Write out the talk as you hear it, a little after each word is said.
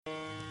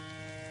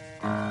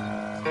Be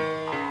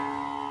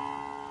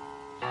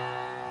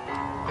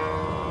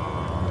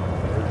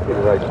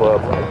the right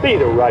club. Be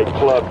the right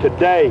club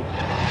today.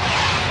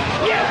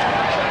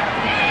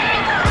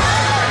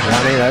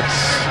 Johnny,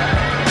 that's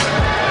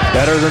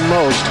better than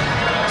most.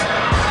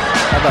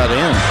 How about in?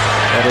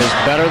 That is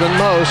better than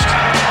most.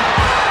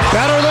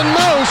 Better than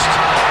most!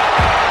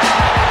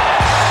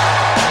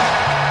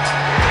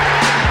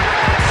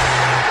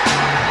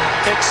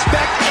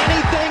 Expect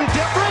anything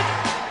different?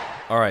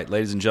 All right,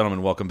 ladies and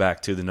gentlemen, welcome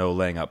back to the No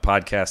Laying Up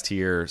podcast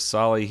here.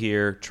 Solly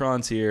here,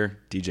 Tron's here,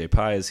 DJ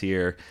Pie is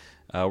here.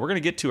 We're going to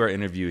get to our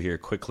interview here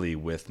quickly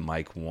with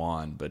Mike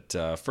Whan, but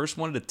first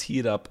wanted to tee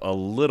it up a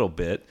little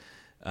bit.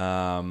 We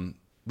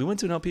went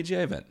to an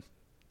LPGA event.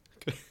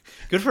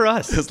 Good for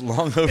us. It's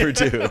long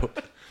overdue.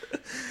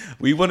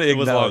 We want to It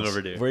was long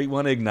overdue. We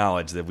want to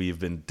acknowledge that we've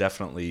been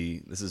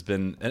it's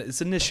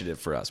an initiative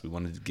for us. We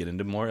wanted to get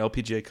into more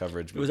LPGA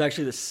coverage. It was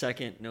actually the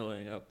second No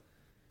Laying Up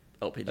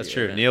LPGA That's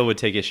true. event Neil would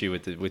take issue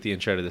with the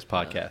intro to this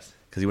podcast.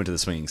 Because he went to the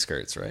swinging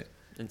skirts, right?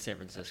 in San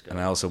Francisco. And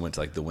I also went to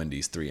like the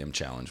Wendy's 3M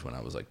challenge when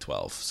I was like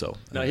 12. So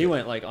no, he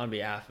went like on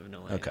behalf of No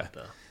Laying Okay. Up,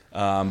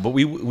 though. But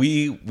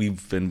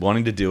we've been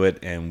wanting to do it,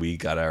 and we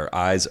got our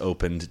eyes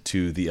opened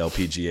to the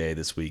LPGA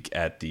this week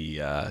at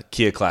the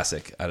Kia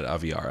Classic at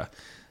Aviara.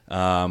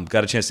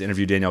 Got a chance to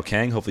interview Danielle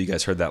Kang. Hopefully you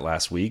guys heard that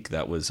last week.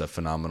 That was a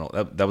phenomenal.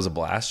 That was a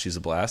blast. She's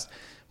a blast.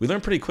 We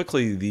learned pretty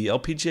quickly the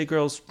LPGA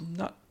girls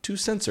not too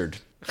censored.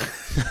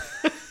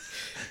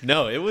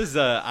 No, it was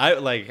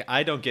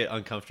I don't get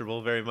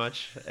uncomfortable very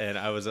much, and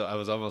I was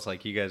almost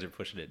like, you guys are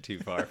pushing it too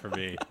far for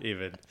me.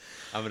 Even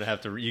I'm gonna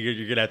have to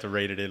you're gonna have to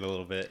rein it in a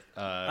little bit.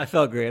 I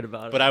felt great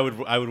about it, but I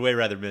would way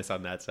rather miss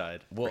on that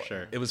side, Well, for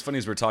sure. It was funny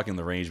as we were talking in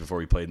the range before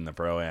we played in the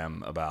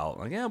Pro-Am about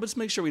like, yeah, but just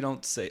make sure we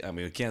don't say. I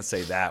mean, we can't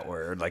say that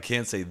word. Like,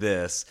 can't say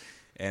this.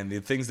 And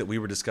the things that we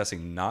were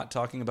discussing, not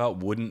talking about,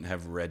 wouldn't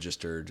have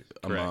registered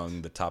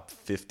among the top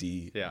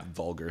 50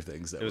 vulgar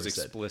things that were said. It was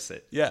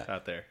explicit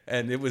out there.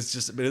 And it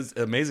was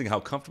amazing how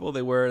comfortable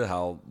they were,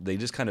 how they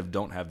just kind of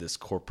don't have this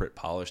corporate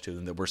polish to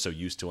them that we're so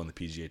used to on the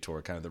PGA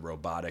Tour, kind of the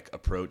robotic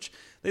approach.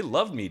 They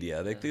love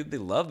media. They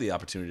love the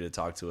opportunity to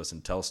talk to us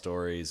and tell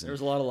stories. There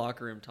was a lot of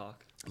locker room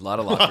talk. A lot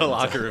of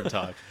locker room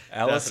talk.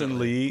 Allison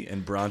Lee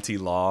and Bronte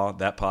Law,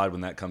 that pod,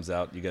 when that comes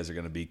out, you guys are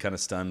going to be kind of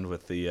stunned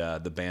with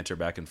the banter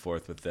back and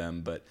forth with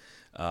them. But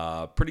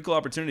pretty cool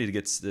opportunity to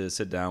get to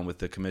sit down with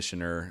the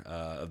commissioner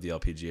of the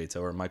LPGA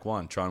Tour, Mike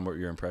Whan. Tron, what were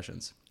your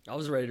impressions? I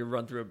was ready to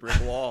run through a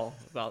brick wall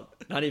about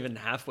not even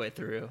halfway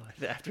through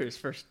after his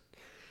first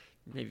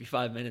maybe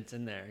 5 minutes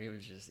in there. He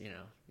was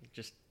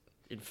just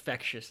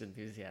infectious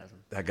enthusiasm.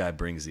 That guy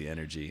brings the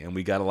energy, and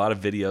we got a lot of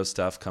video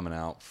stuff coming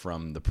out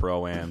from the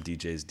Pro-Am.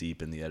 DJ's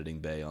deep in the editing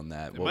bay on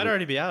that. It might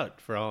already be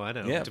out for all I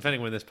know. Yeah.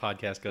 Depending when this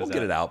podcast goes out. We'll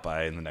get it out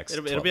by in the next.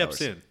 It'll be up hours.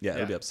 soon. Yeah,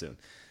 it'll be up soon.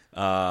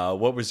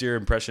 What was your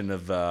impression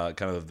of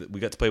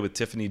we got to play with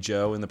Tiffany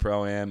Joe in the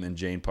Pro-Am and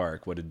Jane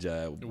Park? What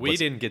did we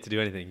didn't get to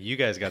do anything. You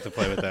guys got to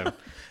play with them.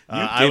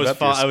 I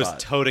was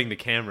toting the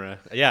camera.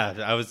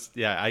 Yeah,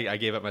 I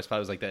gave up my spot.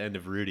 It was like the end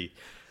of Rudy.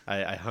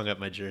 I hung up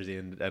my jersey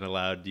and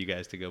allowed you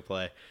guys to go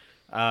play.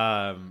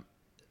 I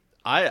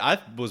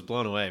was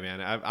blown away, man.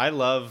 I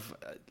love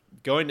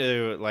going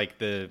to like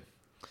I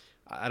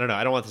don't know.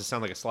 I don't want this to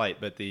sound like a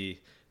slight, but the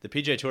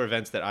PGA Tour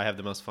events that I have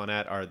the most fun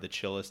at are the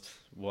chillest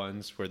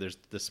ones, where there's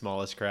the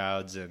smallest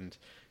crowds and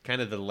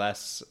kind of the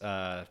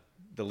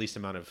least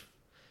amount of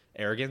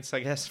arrogance,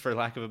 I guess, for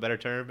lack of a better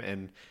term.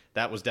 And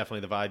that was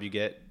definitely the vibe you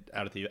get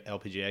out of the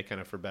LPGA,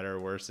 kind of for better or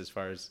worse as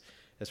far as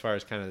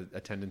kind of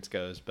attendance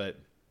goes. But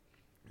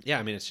yeah,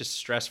 I mean, it's just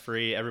stress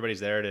free. Everybody's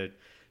there to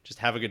just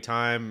have a good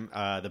time.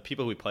 The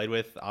people we played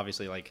with,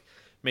 obviously, like,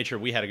 made sure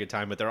we had a good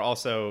time, but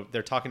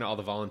they're talking to all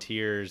the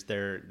volunteers.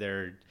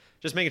 They're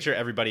just making sure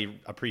everybody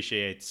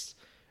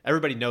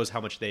knows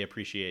how much they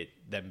appreciate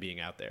them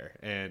being out there.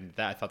 And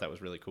I thought that was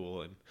really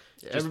cool. And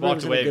just everybody walked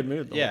was away in a good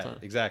mood the whole time.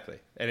 Yeah, exactly.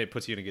 And it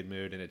puts you in a good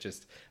mood. And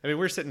we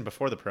were sitting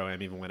before the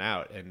Pro-Am even went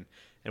out, and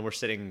we're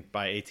sitting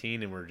by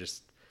 18 and we're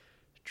just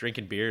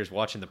drinking beers,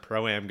 watching the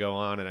Pro-Am go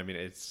on. And I mean,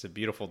 it's a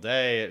beautiful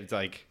day. It's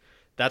like,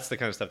 that's the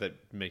kind of stuff that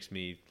makes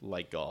me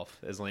like golf,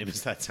 as lame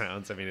as that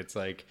sounds. I mean, it's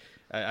like,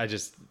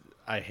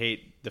 I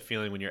hate the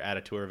feeling when you're at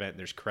a tour event and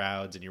there's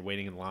crowds and you're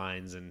waiting in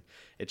lines, and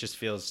it just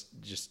feels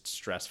just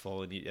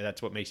stressful. And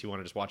that's what makes you want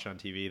to just watch it on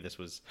TV. This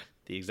was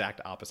the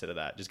exact opposite of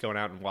that. Just going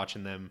out and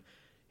watching them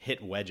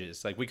hit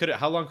wedges. Like,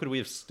 how long could we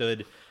have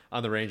stood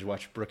on the range and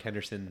watched Brooke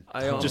Henderson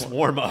just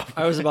warm up?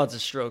 I was about to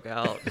stroke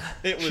out.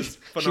 It was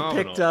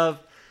phenomenal.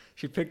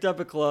 She picked up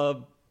a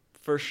club,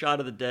 first shot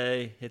of the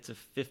day, hits a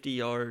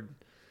 50-yard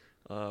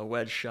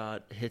wedge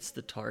shot, hits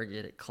the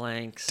target, it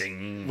clanks.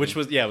 Ding. Which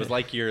was, it was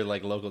like your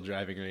local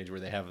driving range where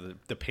they have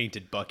the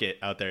painted bucket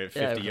out there at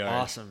 50 yards.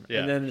 Awesome.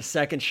 Yeah. And then the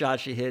second shot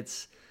she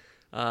hits,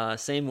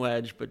 same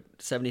wedge, but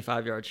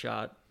 75-yard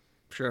shot.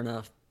 Sure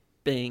enough,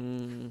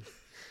 bing.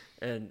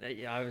 And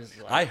I was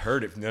like... I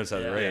heard it from the other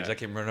side of the range. I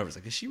came running over. I was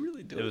like, is she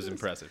really doing It was this?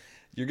 impressive.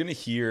 You're gonna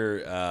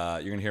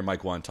hear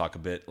Mike Whan talk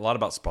a lot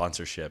about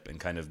sponsorship and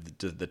kind of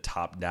the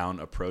top-down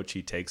approach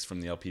he takes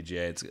from the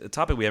LPGA. It's a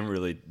topic we haven't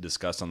really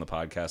discussed on the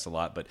podcast a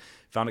lot, but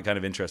found it kind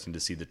of interesting to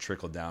see the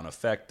trickle-down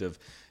effect of,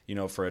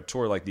 for a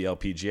tour like the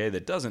LPGA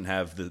that doesn't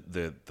have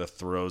the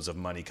throes of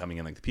money coming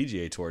in like the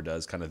PGA Tour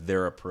does, kind of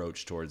their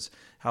approach towards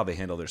how they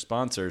handle their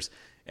sponsors.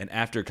 And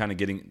after kind of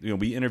getting,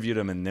 we interviewed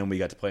them and then we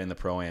got to play in the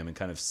Pro-Am and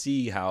kind of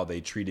see how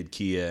they treated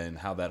Kia and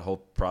how that whole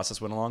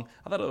process went along.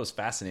 I thought it was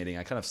fascinating.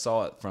 I kind of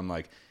saw it from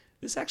like,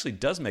 this actually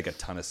does make a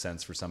ton of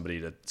sense for somebody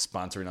to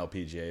sponsor an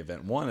LPGA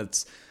event. One,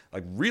 it's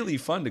like really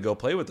fun to go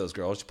play with those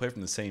girls. You play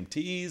from the same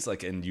tees,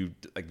 and you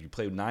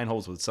play 9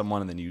 holes with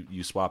someone and then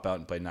you swap out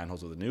and play 9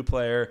 holes with a new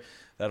player.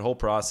 That whole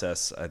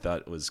process, I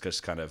thought, was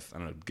just kind of, I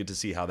don't know, good to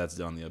see how that's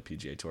done on the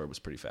LPGA Tour. It was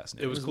pretty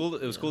fascinating. It was cool.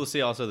 It was cool to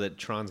see also that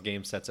Tron's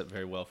game sets up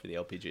very well for the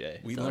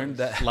LPGA. We learned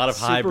that. A lot of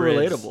Super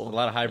hybrids. relatable. A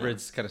lot of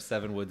hybrids, kind of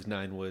 7 woods,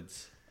 9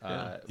 woods.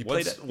 He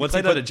Once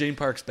played he out of Jane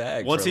Park's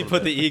bag. Once for a he little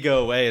put bit. the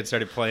ego away and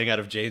started playing out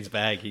of Jane's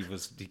bag, he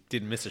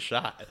didn't miss a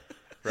shot.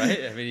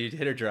 Right? I mean, you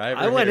hit her driver.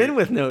 I went in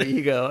with no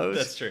ego.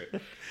 That's true.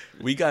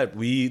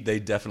 They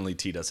definitely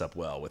teed us up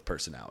well with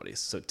personalities.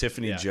 So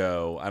Tiffany Yeah.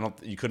 Joe,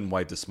 you couldn't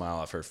wipe the smile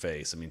off her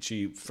face. I mean,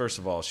 first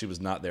of all, she was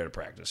not there to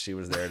practice. She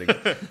was there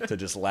to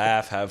just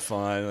laugh, have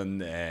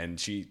fun, and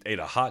she ate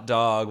a hot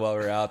dog while we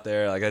were out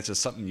there. Like, that's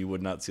just something you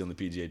would not see on the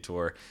PGA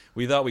Tour.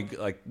 We thought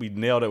we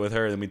nailed it with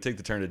her, and then we take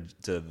the turn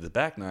to the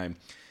back nine,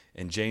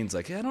 and Jane's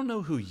like, hey, I don't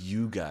know who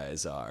you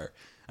guys are.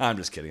 I'm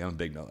just kidding. I'm a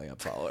big No Laying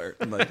Up follower.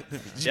 I'm like,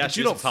 Yeah, but she's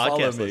you don't a follow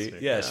podcast me. listener.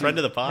 Yeah, Friend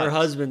of the pod. Her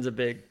husband's a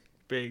big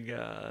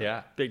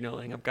no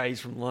laying up guy. He's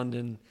from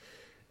London,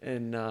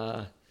 and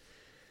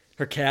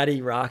her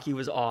caddy Rocky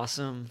was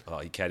awesome. Oh,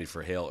 he caddied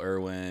for Hale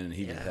Irwin.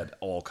 He had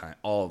all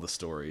of the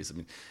stories. I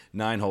mean,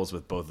 9 holes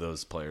with both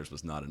those players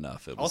was not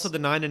enough. It was, Also, the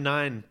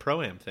 9-9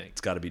 Pro-Am thing.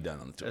 it's got to be done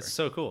on the tour. That's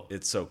so cool.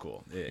 It's so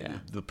cool. Yeah.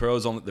 The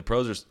pros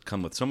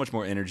come with so much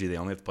more energy. They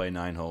only have to play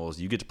 9 holes.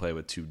 You get to play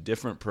with 2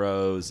 different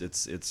pros.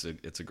 It's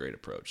a great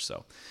approach.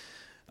 So,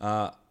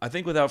 I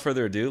think without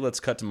further ado, let's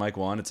cut to Mike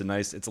Whan. It's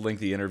a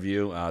lengthy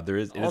interview. I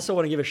also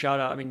want to give a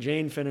shout out. I mean,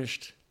 Jane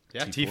finished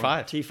Yeah,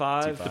 T4. T5.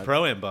 T5. The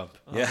Pro-Am bump.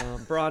 Yeah.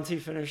 Bronte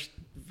finished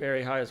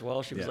very high as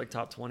well. She was Yeah. like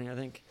top 20, I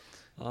think.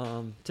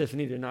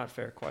 Tiffany did not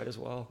fare quite as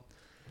well.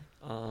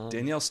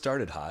 Danielle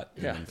started hot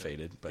and Yeah. then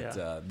faded, but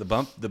Yeah. the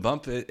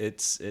bump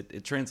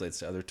it translates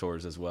to other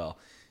tours as well.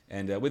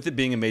 And with it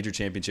being a major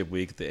championship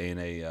week, the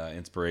ANA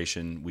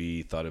Inspiration,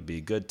 we thought it'd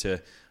be good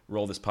to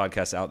roll this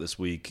podcast out this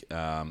week,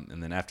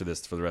 and then after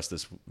this, for the rest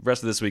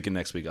of this week and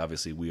next week,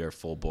 obviously we are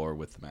full bore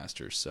with the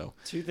Masters. So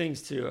 2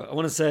 things too. I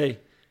want to say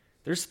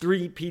there's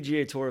 3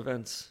 PGA Tour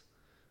events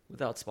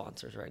without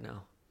sponsors right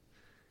now.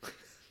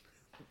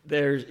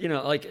 There's,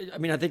 I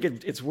think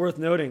it's worth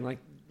noting, like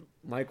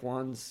Mike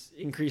Whan's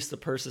increased the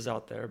purses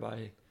out there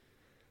by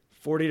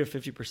 40 to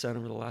 50%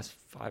 over the last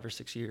 5 or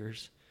 6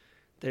 years.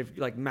 They've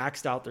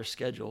maxed out their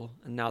schedule,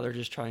 and now they're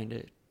just trying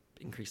to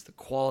increase the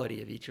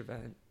quality of each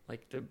event.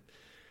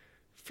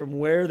 From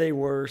where they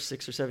were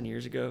 6 or 7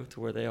 years ago to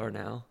where they are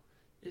now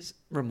is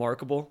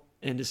remarkable.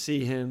 And to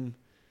see him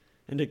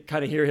and to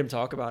kind of hear him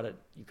talk about it,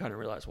 you kind of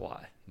realize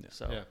why. Yeah.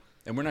 So Yeah.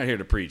 And we're not here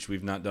to preach.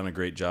 We've not done a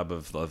great job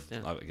of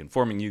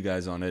informing you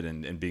guys on it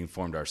and being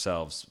informed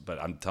ourselves. But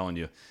I'm telling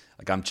you,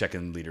 I'm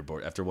checking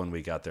leaderboard. After 1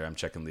 week out there, I'm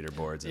checking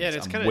leaderboards. And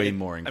It's I'm kind of way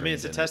more I ingrained mean,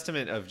 it's a in it.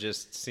 testament of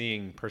just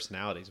seeing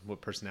personalities,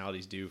 what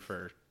personalities do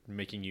for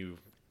making you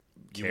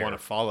Care. want to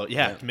follow.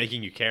 Yeah.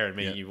 Making you care and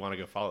making Yeah. you want to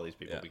go follow these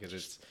people Yeah.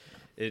 because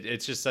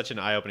it's just such an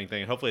eye-opening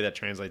thing. And hopefully that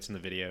translates in the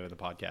video and the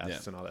podcasts Yeah.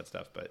 and all that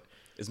stuff. But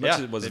As much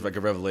as it was like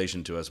a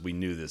revelation to us, we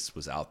knew this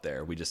was out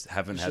there. We just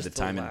haven't had the just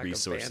the time and lack of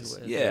resources.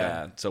 bandwidth.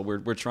 Yeah. So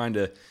we're trying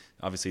to,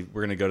 obviously,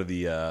 we're going to go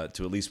to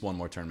to at least 1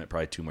 more tournament,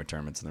 probably 2 more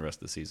tournaments in the rest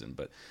of the season.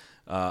 But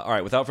all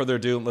right, without further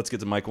ado, let's get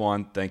to Mike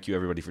Whan. Thank you,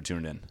 everybody, for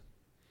tuning in.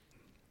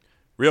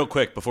 Real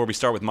quick, before we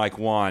start with Mike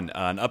Whan,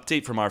 an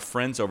update from our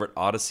friends over at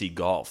Odyssey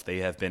Golf. They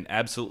have been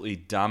absolutely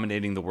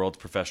dominating the world's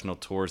professional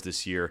tours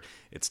this year.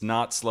 It's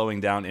not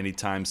slowing down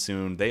anytime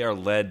soon. They are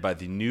led by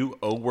the new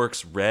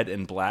O-Works Red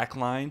and Black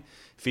line,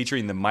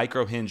 featuring the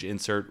micro hinge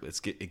insert.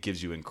 It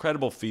gives you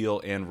incredible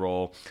feel and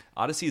roll.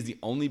 Odyssey is the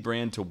only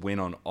brand to win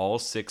on all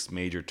 6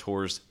 major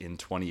tours in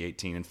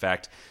 2018. In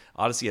fact,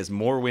 Odyssey has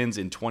more wins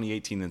in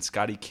 2018 than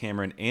Scotty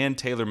Cameron and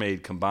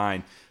TaylorMade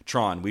combined.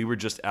 Tron, we were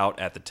just out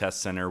at the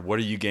test center. What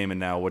are you gaming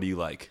now? What do you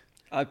like?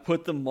 I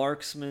put the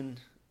Marksman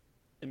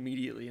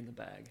immediately in the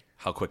bag.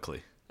 How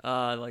quickly?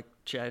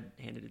 Chad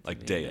handed it to Like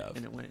me, day and of.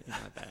 and it went in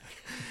my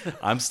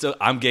bag.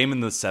 I'm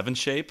gaming the 7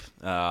 shape.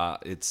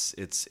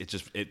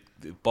 The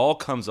ball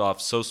comes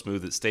off so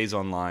smooth, it stays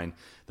on line.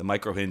 The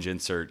micro hinge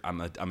insert, I'm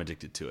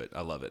addicted to it.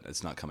 I love it.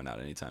 It's not coming out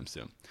anytime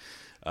soon.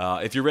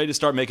 If you're ready to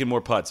start making more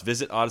putts,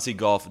 visit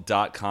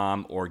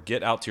odysseygolf.com or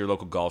get out to your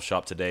local golf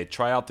shop today.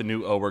 Try out the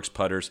new O-Works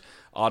putters.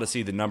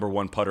 Odyssey, the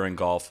 #1 putter in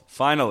golf.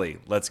 Finally,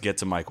 let's get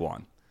to Mike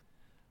Whan.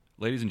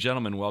 Ladies and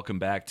gentlemen, welcome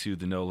back to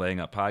the No Laying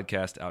Up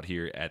podcast out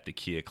here at the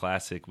Kia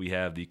Classic. We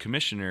have the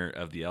commissioner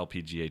of the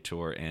LPGA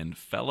Tour and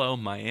fellow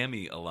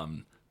Miami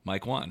alum,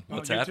 Mike Whan.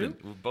 What's you happened?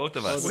 too? Both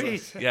of us.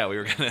 Sweet. Yeah, we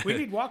were gonna. We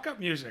need walk-up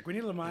music. We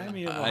need a little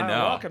Miami of I Ohio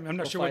know. walk-up. I'm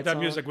not sure what fight that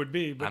song. music would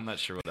be, but I'm not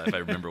sure what that. If I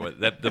remember what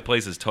that the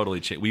place has totally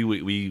changed.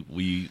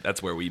 We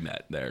that's where we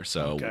met there.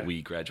 So Okay.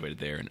 we graduated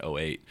there in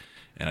 '08,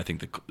 and I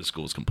think the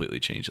school's completely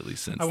changed at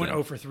least since. I went then.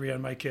 0 for 3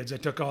 on my kids. I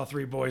took all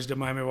 3 boys to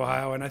Miami,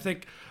 Ohio, and I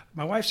think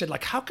my wife said,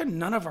 like, how can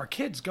none of our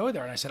kids go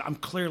there? And I said, I'm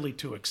clearly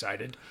too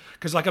excited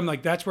because, I'm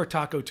like, that's where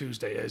Taco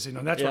Tuesday is, and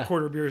that's where Yeah.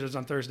 Quarter Beers is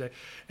on Thursday.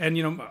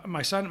 And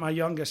my son, my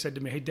youngest, said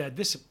to me, "Hey, Dad,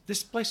 this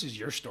place is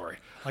your story.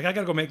 Like, I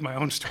got to go make my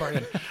own story."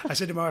 And I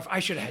said to my wife, "I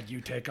should have had you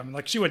take them."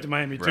 Like, she went to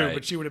Miami too, Right.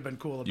 but she would have been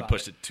cool about it. You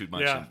pushed it too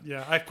much. Yeah,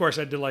 yeah. I, of course,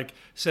 had to like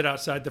sit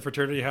outside the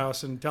fraternity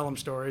house and tell them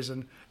stories,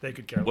 and they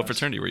could care What less.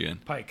 fraternity were you in?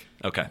 Pike.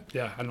 Okay.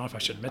 Yeah, I don't know if I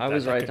should admit I that.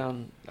 was That right could-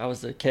 down. I was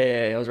the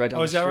KA. I was right down.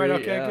 Oh, the is that right?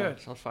 street, Okay, yeah. good.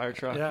 It's on fire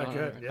truck. Yeah, Oh,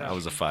 good. right. Yeah. I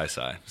was a Phi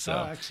Psi. So.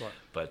 Oh, excellent.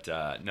 But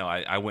no,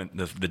 I went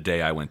the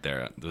day I went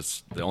there. It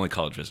was the only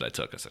college visit I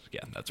took. I said, "Yeah,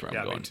 that's where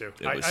Yeah, I'm going." me too.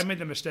 It was, I made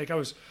the mistake. I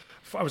was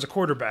a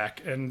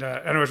quarterback, and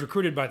I was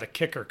recruited by the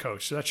kicker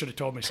coach. So that should have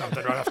told me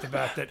something right off the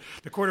bat that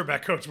the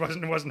quarterback coach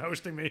wasn't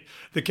hosting me,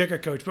 the kicker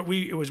coach. But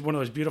it was one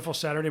of those beautiful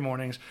Saturday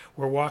mornings.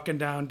 We're walking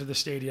down to the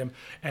stadium,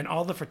 and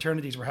all the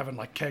fraternities were having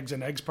like kegs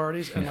and eggs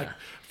parties, and like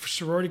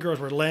sorority girls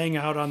were laying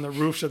out on the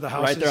roofs of the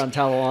houses. Right there on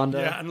Talawanda.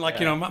 Yeah, and like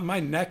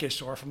my neck is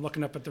sore from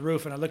looking up at the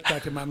roof, and I looked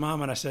back at my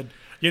mom and I said,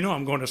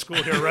 "I'm going to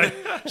school here, right?"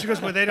 She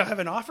goes, "Well,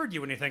 haven't offered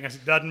you anything." I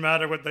said, "Doesn't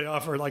matter what they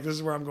offer. Like, this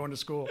is where I'm going to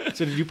school."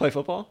 So did you play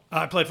football?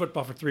 I played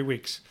football for 3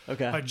 weeks.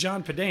 Okay.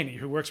 John Padani,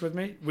 who works with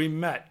me, we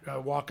met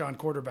walk-on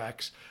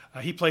quarterbacks.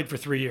 He played for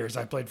 3 years.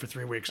 I played for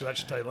 3 weeks. So that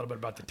should tell you a little bit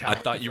about the I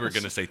talent. thought you were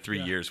going to say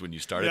 3 years when you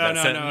started Yeah,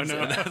 that no,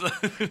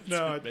 sentence.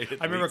 No, Made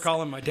it I remember weeks.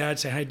 calling my dad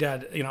saying, "Hey,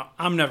 Dad,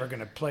 I'm never going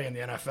to play in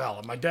the NFL."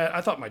 And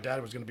I thought my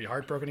dad was going to be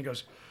heartbroken. He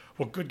goes,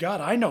 "Well, good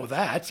God, I know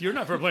that. You're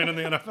never playing in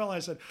the NFL." I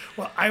said,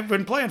 "Well, I've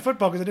been playing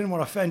football because I didn't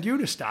want to offend you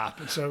to stop."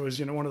 And so it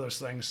was, one of those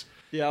things.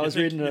 Yeah, I was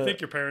reading You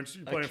think your parents,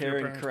 you're a playing for your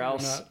Karen parents, but you're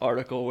Krause not.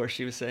 article where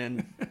she was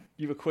saying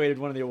you've equated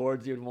one of the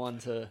awards you'd won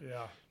to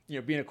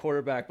being a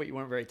quarterback, but you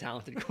weren't a very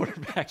talented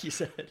quarterback. You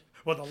said.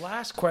 Well, the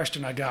last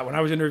question I got when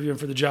I was interviewing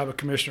for the job of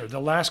commissioner, the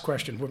last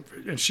question,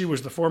 and she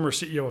was the former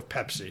CEO of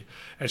Pepsi,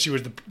 and she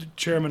was the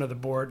chairwoman of the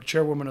board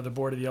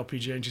of the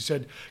LPGA, and she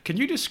said, "Can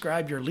you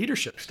describe your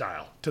leadership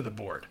style to the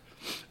board?"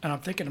 And I'm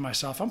thinking to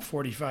myself, I'm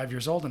 45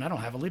 years old and I don't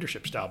have a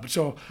leadership style. But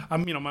so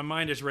my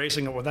mind is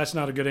racing. Well, that's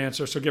not a good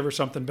answer. So give her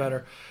something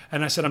better.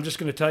 And I said, I'm just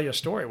going to tell you a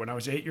story. When I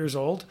was 8 years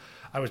old,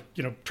 I was,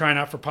 trying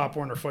out for Pop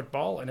Warner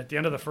football. And at the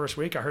end of the first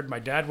week, I heard my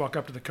dad walk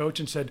up to the coach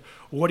and said,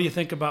 "What do you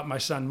think about my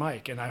son,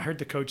 Mike?" And I heard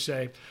the coach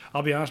say,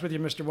 "I'll be honest with you,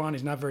 Mr. Whan,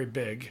 he's not very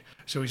big,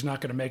 so he's not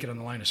going to make it on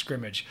the line of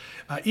scrimmage.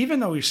 Even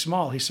though he's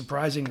small, he's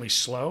surprisingly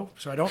slow.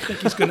 So I don't think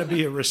he's going to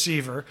be a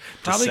receiver.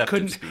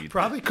 Deceptive speed.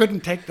 Probably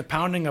couldn't take the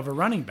pounding of a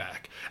running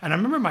back." And I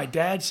remember my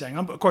dad saying,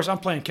 of course, I'm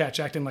playing catch,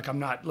 acting like I'm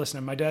not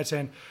listening. My dad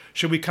saying,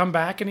 "Should we come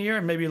back in a year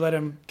and maybe let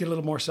him get a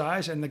little more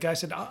size?" And the guy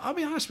said, I'll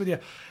be honest with you.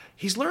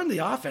 He's learned the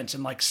offense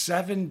in like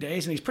 7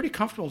 days, and he's pretty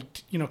comfortable,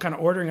 kind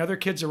of ordering other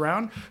kids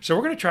around. So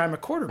we're going to try him a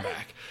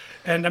quarterback.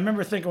 And I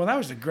remember thinking, well, that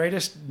was the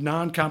greatest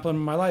non-compliment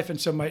of my life. And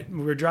so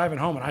we were driving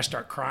home, and I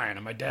start crying.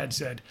 And my dad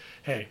said,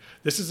 "Hey,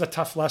 this is a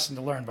tough lesson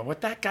to learn. But what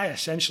that guy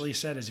essentially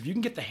said is, if you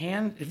can get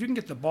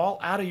the ball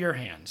out of your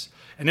hands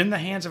and in the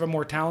hands of a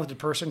more talented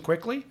person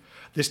quickly,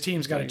 this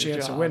team's got a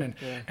chance of winning."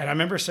 Yeah. And I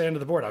remember saying to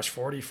the board, I was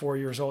 44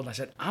 years old, and I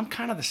said, "I'm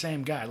kind of the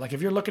same guy. Like,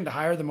 if you're looking to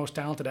hire the most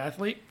talented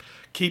athlete,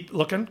 keep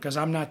looking, because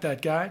I'm not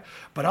that guy.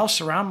 But I'll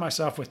surround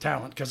myself with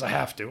talent because I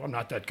have to. I'm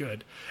not that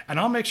good. And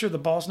I'll make sure the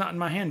ball's not in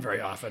my hand very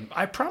often.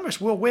 I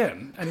promise we'll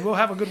win, and we'll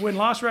have a good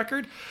win-loss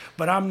record,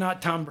 but I'm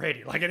not Tom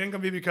Brady. Like, it ain't going to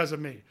be because of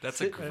me." That's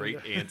a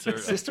great answer.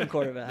 System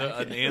quarterback.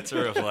 An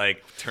answer of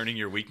like turning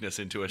your weakness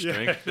into a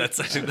strength. That's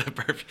the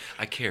perfect.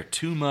 I care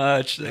too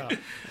much.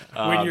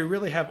 When you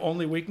really have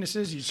only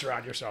weaknesses, you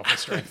surround yourself with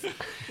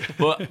strength.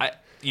 Well,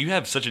 you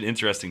have such an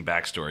interesting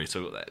backstory.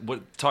 So,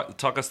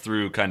 talk us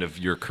through kind of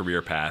your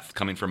career path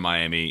coming from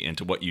Miami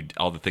into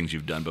all the things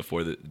you've done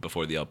before the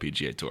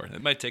LPGA Tour.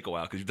 It might take a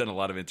while because you've done a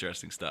lot of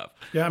interesting stuff.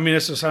 Yeah, I mean,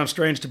 this will sound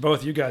strange to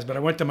both you guys, but I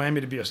went to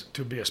Miami to be a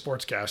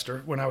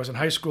sportscaster. When I was in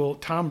high school,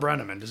 Tom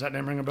Brenneman, does that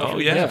name ring a bell? Oh, for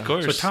you? yeah, of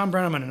course. So Tom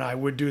Brenneman and I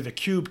would do the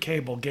Cube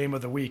Cable Game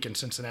of the Week in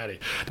Cincinnati.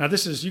 Now,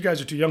 you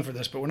guys are too young for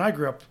this, but when I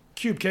grew up,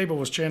 Cube Cable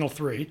was Channel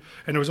 3,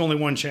 and there was only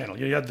one channel.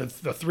 You had the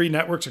 3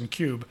 networks and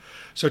Cube.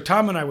 So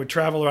Tom and I would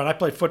travel around. I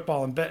played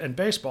football and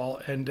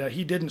baseball, and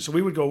he didn't. So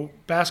we would go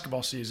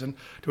basketball season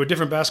to a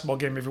different basketball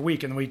game every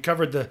week, and we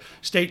covered the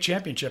state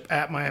championship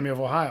at Miami of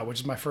Ohio, which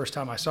is my first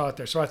time I saw it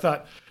there. So I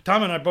thought,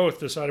 Tom and I both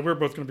decided we were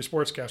both going to be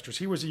sportscasters.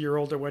 He was a year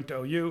older, went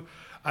to OU.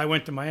 I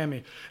went to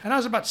Miami. And I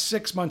was about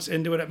 6 months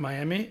into it at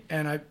Miami,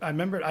 and I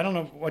remember, I don't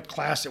know what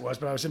class it was,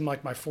 but I was in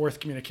like my 4th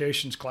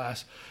communications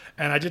class.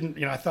 And I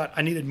didn't, I thought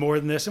I needed more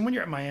than this. And when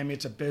you're at Miami,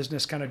 it's a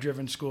business kind of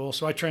driven school.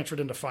 So I transferred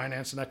into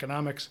finance and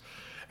economics.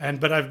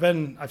 But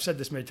I've said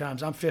this many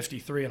times, I'm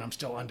 53 and I'm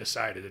still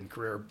undecided in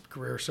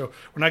career. So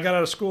when I got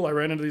out of school, I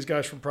ran into these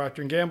guys from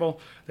Procter &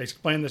 Gamble. They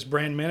explained this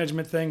brand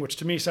management thing, which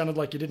to me sounded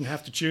like you didn't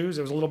have to choose.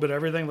 It was a little bit of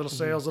everything, little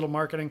sales, little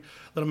marketing,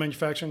 little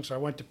manufacturing. So I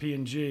went to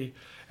P&G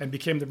and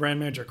became the brand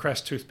manager of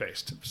Crest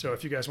toothpaste. So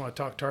if you guys want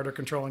to talk tartar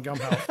control and gum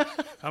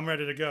health, I'm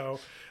ready to go.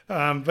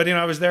 But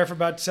I was there for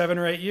about 7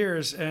 or 8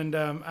 years, and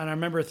I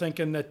remember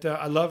thinking that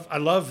I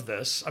love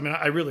this. I mean,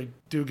 I really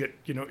do get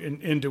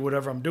into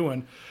whatever I'm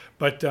doing,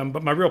 but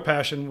my real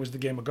passion was the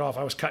game of golf.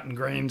 I was cutting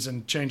grains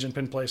and changing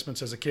pin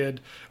placements as a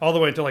kid, all the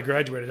way until I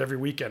graduated. Every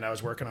weekend I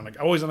was working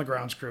always on the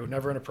grounds crew,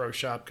 never in a pro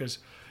shop, because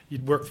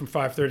you'd work from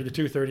 5:30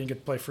 to 2:30 and get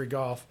to play free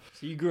golf.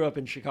 So you grew up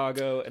in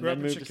Chicago and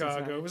then moved to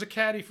Cincinnati? I was a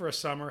caddy for a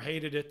summer,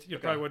 hated it.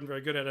 Probably wasn't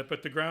very good at it,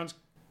 but the grounds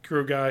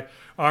crew guy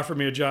offered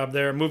me a job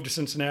there. Moved to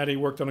Cincinnati,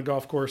 worked on a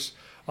golf course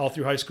all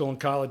through high school and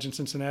college in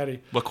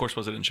Cincinnati. What course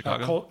was it in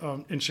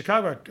Chicago? In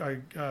Chicago,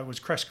 I was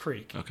Crest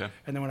Creek. Okay.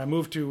 And then when I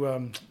moved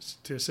to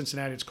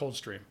Cincinnati, it's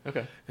Coldstream.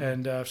 Okay.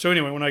 And so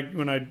anyway,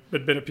 when I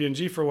had been at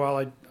P&G for a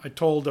while, I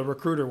told a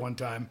recruiter one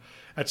time,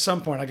 at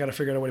some point I got to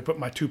figure out a way to put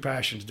my two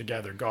passions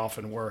together, golf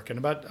and work. And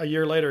about a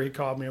year later, he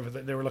called me.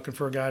 They were looking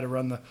for a guy to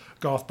run the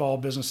golf ball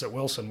business at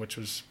Wilson, which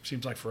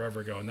seems like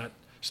forever ago, and that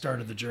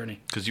started the journey.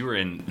 Because you were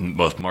in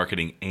both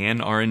marketing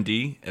and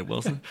R&D at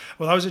Wilson?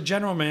 Well, I was a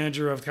general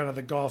manager of kind of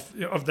the golf,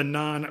 of the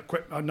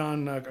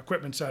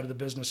non-equipment side of the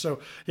business. So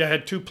yeah, I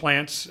had 2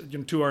 plants,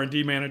 2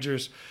 R&D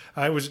managers.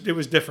 It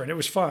was different. It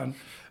was fun.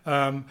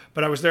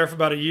 But I was there for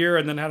about a year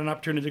and then had an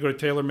opportunity to go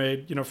to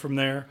TaylorMade, from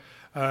there.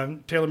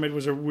 TaylorMade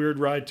was a weird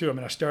ride too. I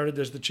mean, I started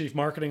as the chief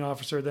marketing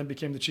officer, then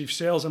became the chief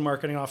sales and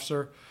marketing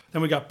officer.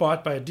 Then we got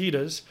bought by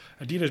Adidas.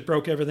 Adidas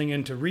broke everything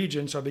into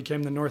regions, so I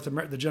became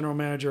the general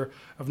manager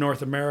of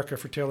North America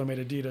for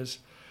TaylorMade Adidas.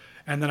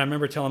 And then I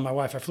remember telling my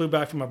wife, I flew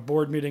back from a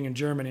board meeting in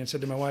Germany and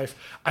said to my wife,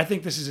 I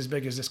think this is as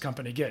big as this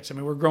company gets. I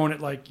mean, we're growing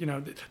at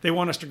they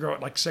want us to grow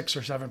at like 6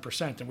 or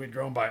 7%, and we'd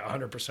grown by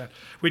 100%.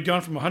 We'd gone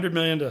from 100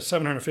 million to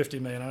 750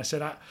 million. And I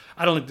said,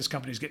 I don't think this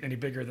company's getting any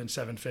bigger than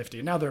 750.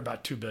 And now they're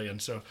about 2 billion.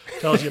 So it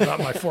tells you about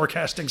my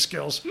forecasting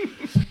skills.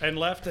 And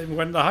left and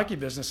went in the hockey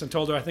business and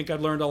told her I think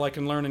I'd learned all I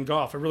can learn in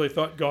golf. I really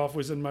thought golf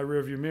was in my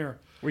rearview mirror.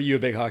 Were you a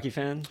big hockey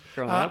fan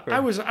growing up? Or? I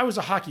was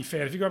a hockey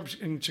fan. If you grow up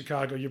in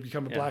Chicago, you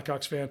become a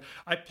Blackhawks fan.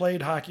 I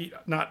played hockey,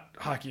 not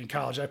hockey in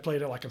college. I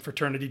played it like in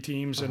fraternity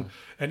teams and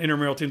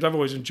intramural teams. I've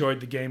always enjoyed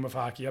the game of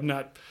hockey. I'm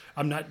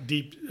not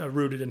deep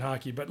rooted in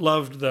hockey, but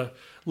loved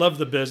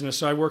the business.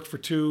 So I worked for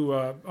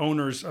 2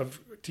 owners of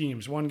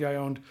teams. One guy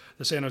owned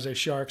the San Jose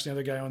Sharks, the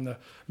other guy owned the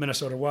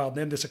Minnesota Wild.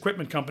 They had this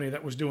equipment company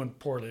that was doing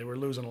poorly. They were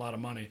losing a lot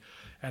of money,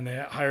 and they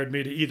hired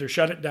me to either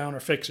shut it down or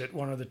fix it,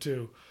 one of the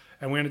two.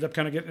 And we ended up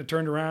kind of getting it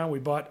turned around. We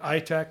bought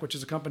iTech, which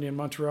is a company in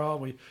Montreal.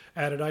 We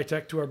added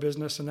iTech to our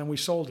business, and then we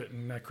sold it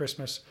in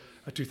Christmas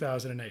of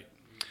 2008.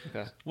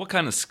 Okay.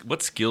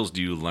 What skills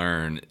do you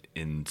learn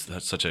in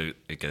such a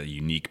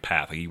unique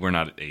path? Like, you were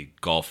not a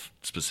golf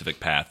specific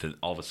path, and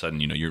all of a sudden,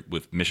 you're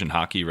with Mission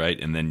Hockey, right?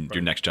 And then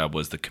your next job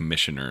was the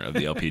commissioner of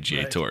the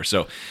LPGA Right. Tour.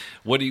 So,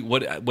 what do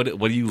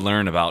you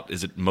learn about?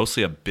 Is it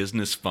mostly a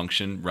business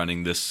function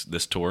running this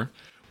tour?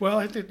 Well,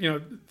 I think,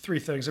 3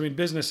 things. I mean,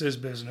 business is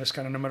business,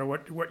 kind of no matter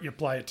what you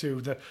apply it to.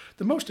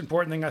 The most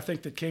important thing I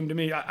think that came to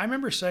me, I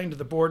remember saying to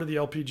the board of the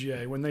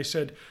LPGA when they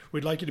said,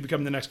 we'd like you to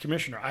become the next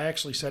commissioner, I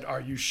actually said,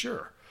 are you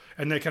sure?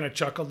 And they kind of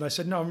chuckled, and I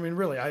said, no, I mean,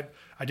 really, I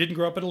didn't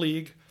grow up at a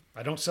league.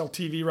 I don't sell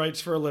TV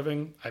rights for a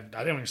living. I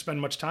don't even spend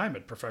much time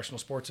at professional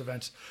sports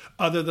events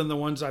other than the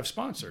ones I've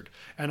sponsored.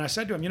 And I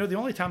said to him, the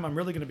only time I'm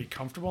really going to be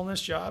comfortable in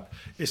this job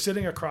is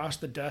sitting across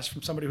the desk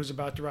from somebody who's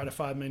about to write a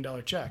 $5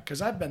 million check.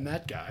 Because I've been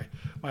that guy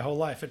my whole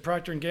life. At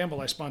Procter &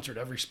 Gamble, I sponsored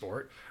every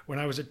sport. When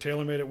I was at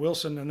TaylorMade at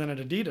Wilson and then at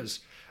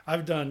Adidas,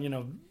 I've done,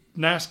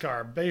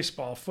 NASCAR,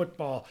 baseball,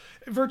 football,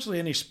 virtually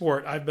any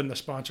sport, I've been the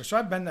sponsor. So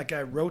I've been that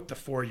guy who wrote the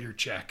 4-year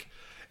check.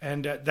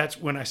 And that's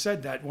when I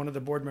said that, one of the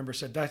board members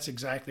said, that's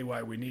exactly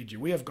why we need you.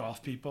 We have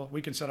golf people.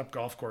 We can set up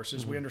golf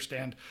courses. We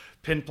understand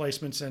pin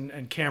placements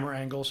and camera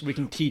angles. We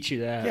can teach you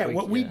that. Yeah,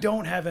 we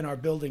don't have in our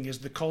building is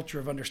the culture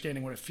of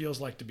understanding what it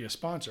feels like to be a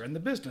sponsor. And the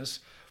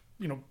business,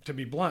 to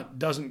be blunt,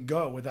 doesn't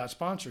go without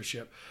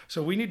sponsorship.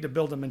 So we need to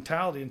build a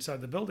mentality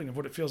inside the building of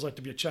what it feels like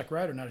to be a check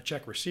writer, not a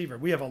check receiver.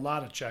 We have a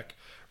lot of check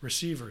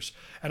receivers.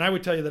 And I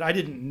would tell you that I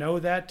didn't know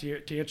that,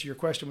 to answer your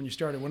question when you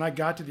started. When I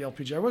got to the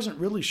LPGA, I wasn't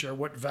really sure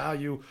what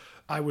value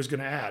I was going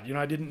to add.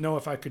 I didn't know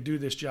if I could do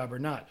this job or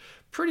not.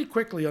 Pretty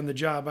quickly on the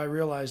job, I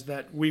realized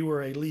that we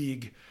were a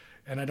league,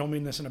 and I don't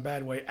mean this in a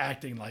bad way,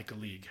 acting like a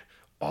league.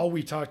 All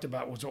we talked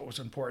about was what was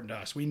important to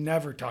us. We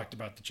never talked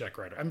about the check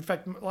writer. In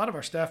fact, a lot of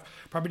our staff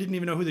probably didn't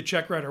even know who the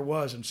check writer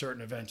was in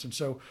certain events. And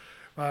so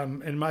I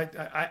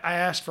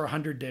asked for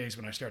 100 days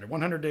when I started,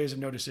 100 days of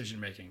no decision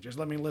making. Just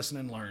let me listen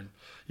and learn.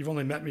 You've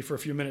only met me for a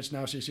few minutes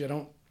now, so you see I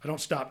don't I don't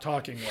stop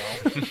talking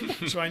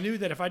well. So I knew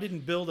that if I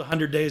didn't build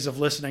 100 days of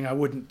listening, I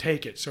wouldn't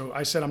take it. So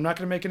I said, I'm not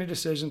going to make any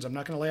decisions. I'm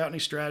not going to lay out any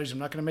strategies. I'm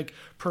not going to make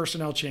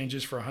personnel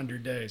changes for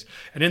 100 days.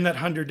 And in that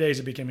 100 days,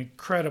 it became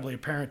incredibly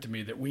apparent to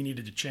me that we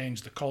needed to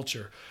change the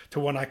culture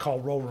to what I call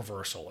role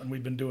reversal. And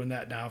we've been doing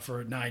that now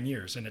for 9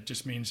 years. And it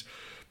just means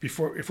if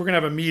we're going to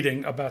have a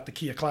meeting about the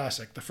Kia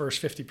Classic, the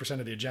first 50%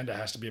 of the agenda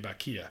has to be about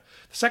Kia.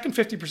 The second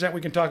 50%, we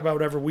can talk about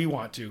whatever we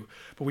want to,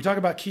 but we talk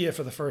about Kia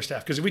for the first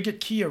half. Because if we get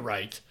Kia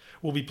right,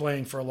 we'll be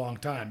playing for a long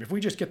time. If we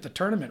just get the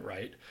tournament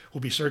right,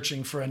 we'll be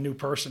searching for a new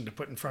person to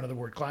put in front of the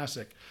word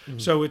classic. Mm-hmm.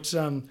 So it's,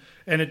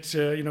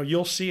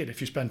 you'll see it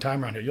if you spend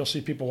time around here. You'll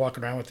see people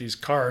walking around with these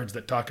cards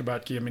that talk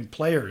about Kia. I mean,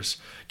 players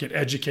get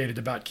educated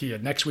about Kia.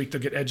 Next week,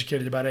 they'll get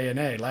educated about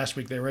A&A. Last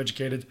week, they were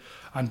educated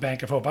on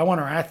Bank of Hope. I want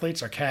our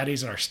athletes, our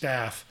caddies, and our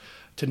staff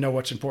to know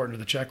what's important to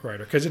the check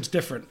writer because it's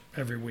different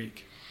every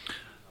week.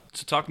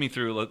 So talk me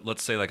through.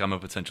 Let's say like I'm a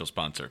potential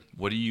sponsor.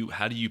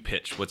 How do you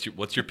pitch? What's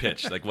your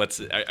pitch? Like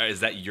is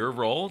that your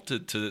role to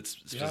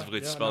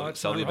specifically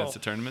sell the events to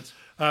tournaments?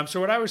 So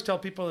what I always tell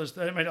people is,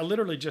 I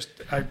literally just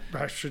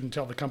I shouldn't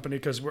tell the company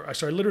because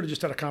I literally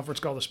just had a conference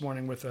call this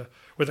morning with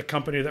a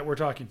company that we're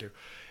talking to,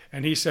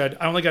 and he said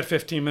I only got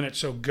 15 minutes,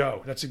 so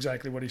go. That's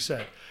exactly what he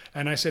said.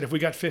 And I said if we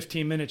got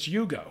 15 minutes,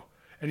 you go.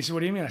 And he said,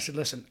 what do you mean? I said,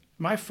 listen,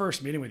 my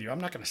first meeting with you,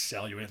 I'm not going to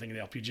sell you anything in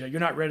the LPGA. You're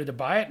not ready to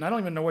buy it, and I don't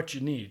even know what you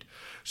need.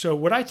 So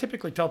what I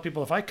typically tell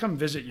people, if I come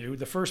visit you,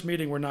 the first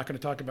meeting, we're not going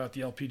to talk about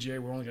the LPGA.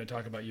 We're only going to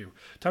talk about you.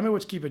 Tell me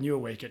what's keeping you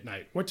awake at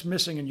night. What's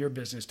missing in your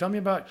business? Tell me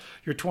about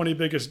your 20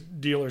 biggest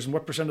dealers and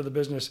what % of the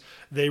business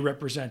they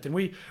represent. And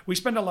we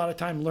spend a lot of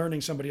time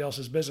learning somebody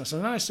else's business.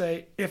 And then I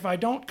say, if I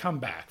don't come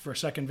back for a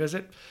second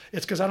visit,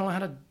 it's because I don't know how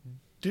to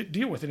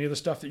deal with any of the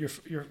stuff that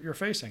you're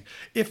facing.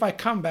 If I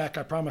come back,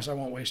 I promise I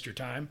won't waste your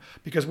time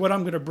because what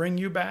I'm going to bring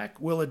you back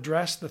will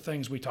address the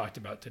things we talked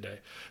about today.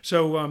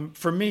 So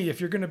for me, if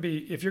you're going to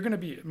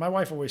be, my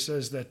wife always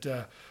says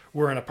that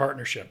we're in a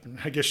partnership, and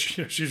I guess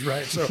she's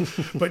right. So,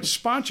 but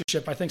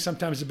sponsorship, I think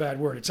sometimes is a bad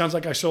word. It sounds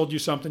like I sold you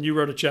something, you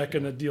wrote a check,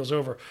 and the deal's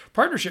over.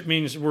 Partnership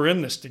means we're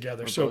in this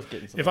together. So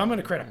if I'm going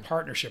to create a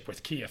partnership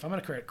with Kia, if I'm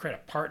going to create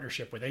a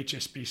partnership with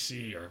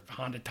HSBC or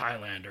Honda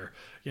Thailand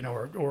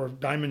or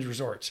Diamond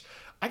Resorts,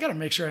 I got to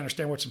make sure I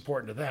understand what's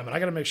important to them. And I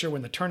got to make sure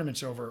when the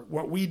tournament's over,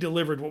 what we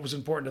delivered, what was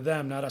important to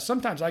them, not us.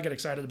 Sometimes I get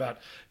excited about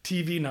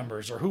TV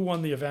numbers or who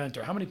won the event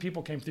or how many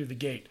people came through the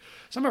gate.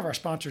 Some of our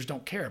sponsors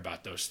don't care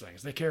about those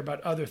things. They care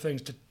about other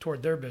things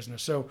toward their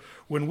business. So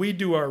when we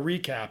do our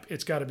recap,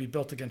 it's got to be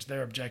built against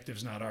their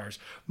objectives, not ours.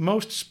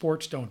 Most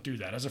sports don't do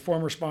that. As a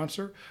former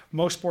sponsor,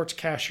 most sports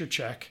cash your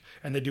check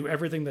and they do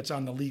everything that's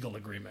on the legal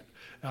agreement.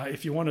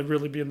 If you want to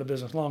really be in the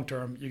business long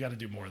term, you got to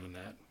do more than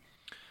that.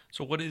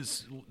 So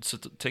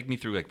take me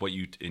through like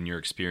in your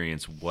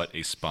experience, what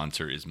a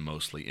sponsor is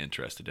mostly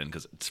interested in?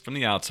 Because from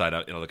the outside,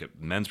 look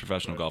at men's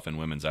professional golf and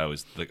women's. I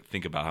always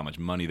think about how much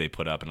money they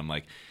put up, and I'm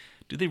like,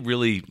 do they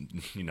really,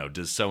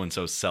 does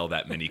so-and-so sell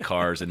that many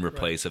cars in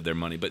replace of their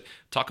money? But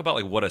talk about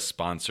like what a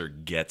sponsor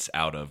gets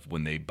out of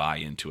when they buy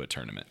into a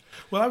tournament.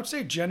 Well, I would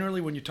say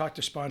generally when you talk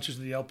to sponsors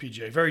of the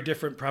LPGA, very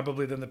different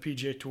probably than the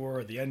PGA Tour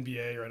or the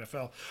NBA or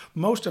NFL,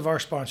 most of our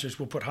sponsors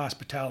will put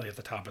hospitality at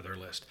the top of their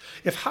list.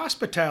 If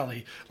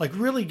hospitality, like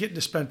really getting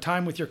to spend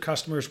time with your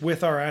customers,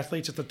 with our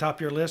athletes at the top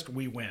of your list,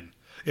 we win.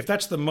 If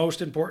that's the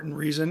most important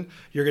reason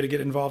you're going to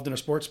get involved in a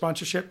sports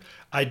sponsorship,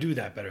 I do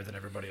that better than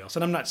everybody else.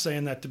 And I'm not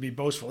saying that to be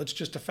boastful. It's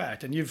just a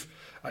fact. And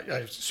I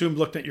assume,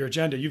 looking at your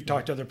agenda, you've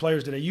talked to other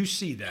players today. You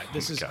see that.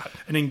 This is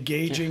an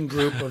engaging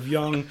group of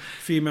young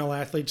female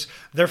athletes.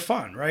 They're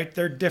fun, right?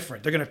 They're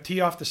different. They're going to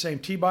tee off the same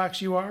tee box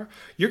you are.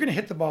 You're going to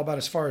hit the ball about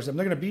as far as them.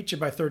 They're going to beat you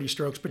by 30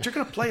 strokes, but you're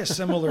going to play a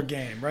similar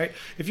game, right?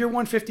 If you're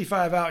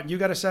 155 out and you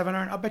got a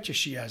 7-iron, I'll bet you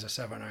she has a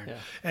 7-iron. Yeah.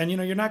 And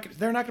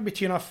they're not going to be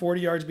teeing off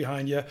 40 yards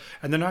behind you,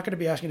 and they're not going to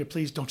be asking you to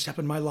please don't step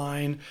in my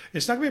line.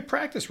 It's not going to be a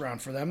practice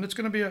round for them. It's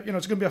going to be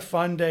it's going to be a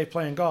fun day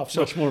playing golf.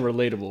 So much more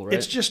relatable, right?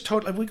 It's just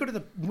totally. We go to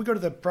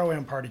the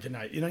pro-am party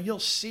tonight. You'll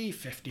see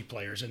 50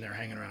 players in there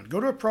hanging around. Go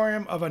to a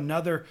pro-am of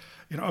another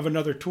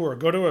tour.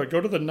 Go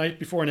to the night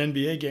before an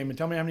NBA game and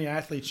tell me how many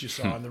athletes you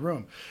saw in the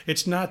room.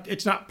 It's not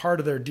part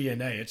of their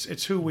DNA.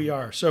 It's who we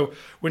are. So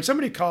when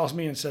somebody calls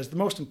me and says the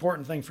most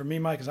important thing for me,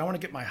 Mike, is I want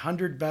to get my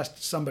 100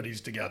 best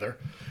somebodies together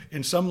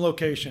in some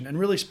location and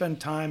really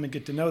spend time and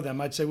get to know them,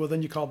 I'd say, well,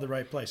 then you called the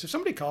right place. If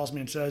somebody calls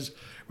me and says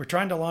we're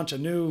trying to launch a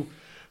new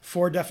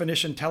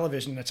 4-definition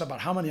television that's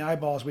about how many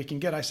eyeballs we can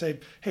get, I say,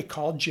 hey,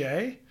 call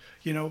Jay,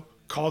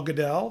 call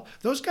Goodell.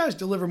 Those guys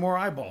deliver more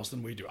eyeballs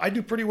than we do. I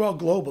do pretty well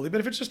globally, but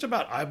if it's just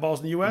about eyeballs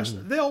in the U.S.,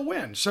 they'll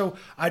win. So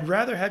I'd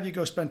rather have you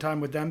go spend time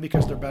with them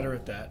because they're better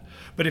at that.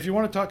 But if you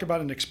want to talk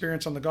about an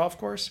experience on the golf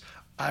course,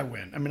 I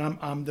win. I mean,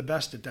 I'm the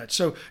best at that.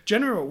 So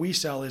generally what we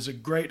sell is a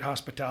great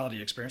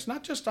hospitality experience,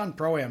 not just on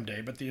Pro-Am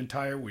Day, but the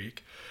entire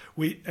week.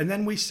 And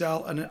then we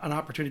sell an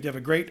opportunity to have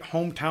a great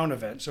hometown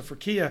event. So for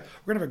Kia,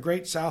 we're going to have a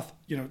great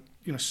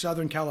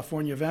Southern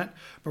California event,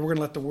 but we're going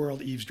to let the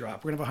world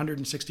eavesdrop. We're going to have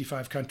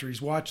 165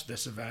 countries watch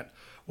this event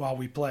while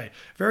we play.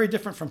 Very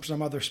different from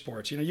some other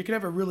sports. You can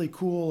have a really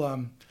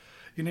cool,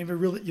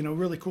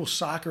 really cool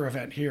soccer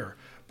event here,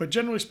 But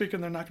generally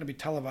speaking, they're not going to be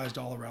televised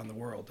all around the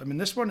world. I mean,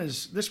 this one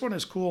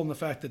is cool in the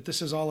fact that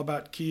this is all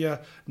about Kia,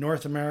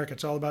 North America.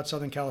 It's all about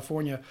Southern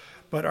California.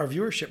 But our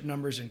viewership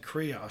numbers in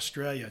Korea,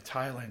 Australia,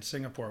 Thailand,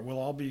 Singapore will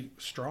all be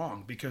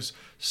strong because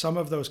some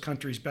of those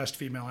countries' best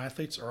female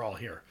athletes are all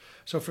here.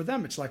 So for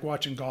them, it's like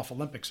watching Golf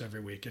Olympics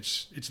every week.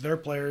 It's their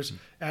players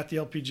at the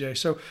LPGA.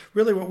 So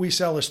really what we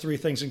sell is three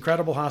things: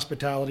 incredible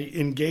hospitality,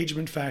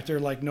 engagement factor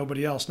like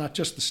nobody else, not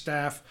just the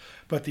staff,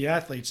 but the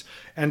athletes,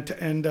 and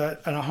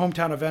a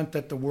hometown event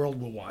that the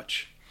world will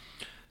watch.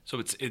 So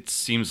it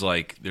seems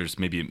like there's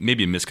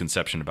maybe a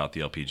misconception about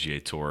the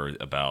LPGA Tour,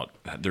 about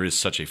there is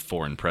such a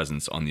foreign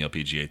presence on the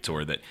LPGA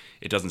Tour that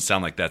it doesn't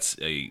sound like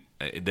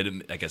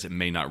I guess it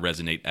may not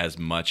resonate as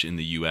much in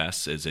the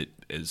U.S. as it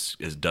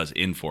does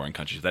in foreign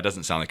countries. That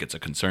doesn't sound like it's a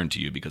concern to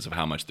you because of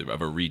how much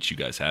of a reach you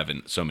guys have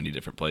in so many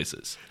different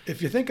places.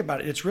 If you think about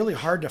it, it's really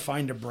hard to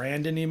find a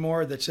brand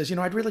anymore that says,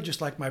 I'd really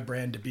just like my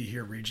brand to be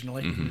here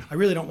regionally. Mm-hmm. I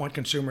really don't want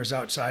consumers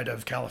outside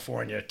of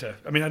California to.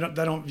 I mean, I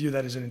don't view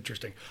that as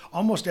interesting.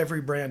 Almost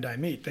every brand I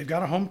meet, they've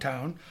got a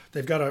hometown,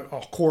 they've got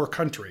a core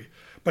country,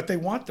 but they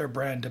want their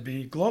brand to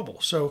be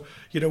global. So,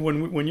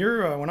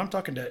 when I'm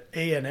talking to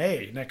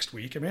ANA next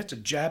week, I mean, it's a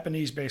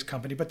Japanese-based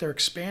company, but they're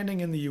expanding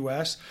in the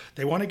U.S.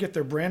 They want to get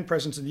their brand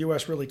presence in the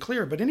U.S. really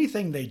clear, but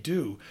anything they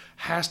do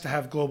has to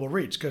have global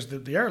reach because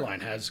the airline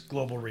has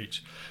global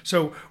reach.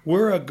 So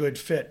we're a good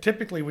fit.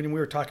 Typically, when we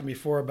were talking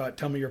before about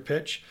tell me your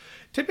pitch,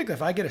 typically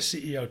if I get a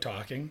CEO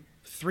talking,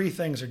 three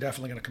things are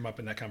definitely going to come up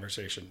in that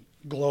conversation.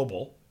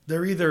 Global.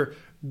 They're either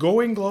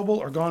going global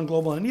or gone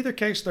global. In either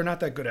case, they're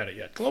not that good at it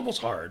yet. Global's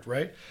hard,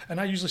 right?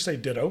 And I usually say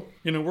ditto.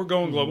 We're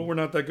going global. We're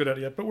not that good at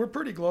it yet, but we're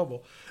pretty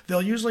global.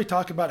 They'll usually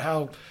talk about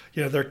how,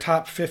 their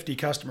top 50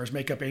 customers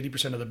make up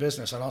 80% of the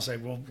business. And I'll say,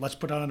 well, let's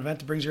put on an event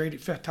that brings your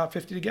top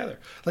 50 together.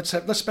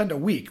 Let's spend a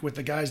week with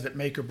the guys that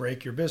make or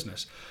break your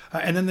business.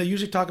 And then they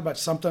usually talk about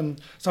something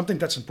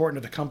that's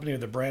important to the company or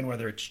the brand,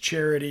 whether it's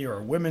charity or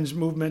a women's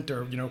movement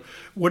or,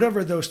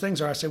 whatever those things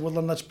are. I say, well,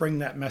 then let's bring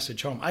that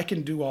message home. I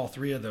can do all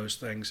three of those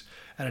things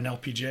at an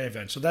LPGA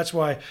event. So that's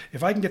why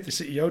if I can get the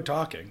CEO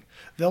talking,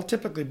 they'll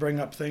typically bring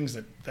up things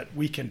that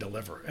we can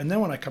deliver. And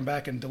then when I come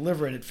back and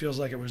deliver it, it feels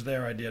like it was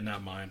their idea,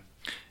 not mine.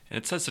 And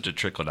it has such a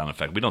trickle-down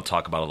effect. We don't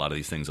talk about a lot of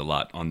these things a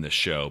lot on this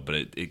show, but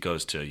it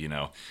goes to,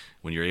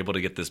 when you're able to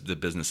get the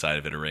business side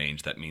of it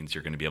arranged, that means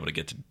you're going to be able to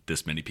get to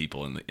this many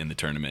people in the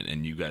tournament.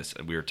 And you guys,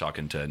 we were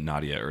talking to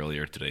Nadia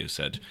earlier today who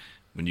said,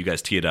 when you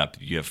guys tee it up,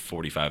 you have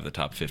 45 of the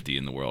top 50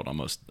 in the world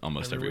almost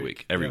every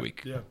week. Every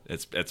week. Yeah.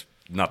 It's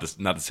not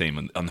the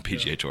same on the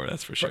PGA Tour,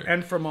 that's for sure.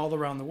 And from all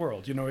around the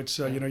world. You got, if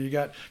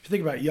you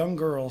think about it, young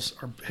girls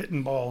are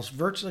hitting balls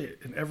virtually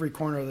in every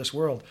corner of this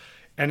world.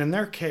 And in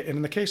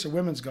the case of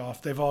women's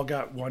golf, they've all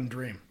got one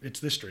dream.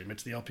 It's this dream.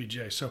 It's the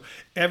LPGA. So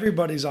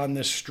everybody's on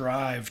this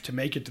strive to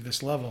make it to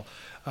this level.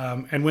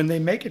 And when they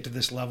make it to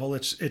this level,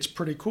 it's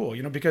pretty cool.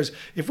 Because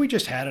if we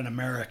just had an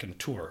American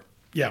tour,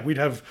 yeah, we'd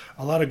have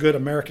a lot of good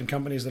American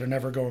companies that are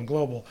never going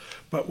global.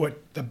 But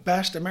what the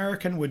best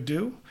American would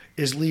do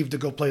is leave to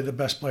go play the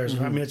best players.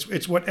 Mm-hmm. I mean,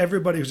 it's what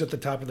everybody who's at the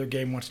top of their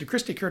game wants to do.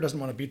 Christy Kerr doesn't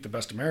want to beat the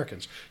best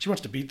Americans. She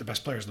wants to beat the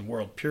best players in the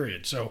world,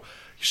 period. So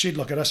she'd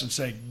look at us and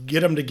say,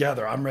 get them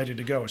together. I'm ready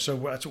to go. So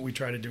that's what we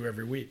try to do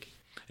every week.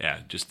 Yeah,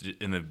 just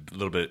in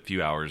the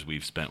few hours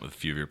we've spent with a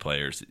few of your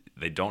players,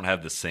 they don't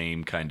have the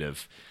same kind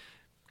of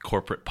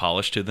corporate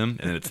polish to them,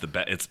 and it's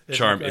it's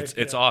charm.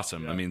 It's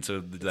awesome. Yeah. I mean, so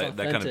that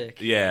kind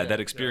of that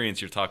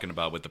experience you're talking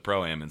about with the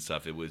pro-am and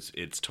stuff.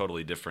 It's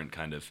totally different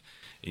kind of.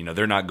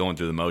 They're not going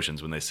through the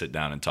motions when they sit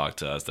down and talk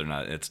to us. They're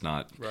not. It's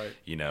not. Right.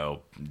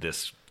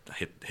 This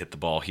hit the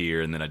ball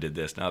here and then I did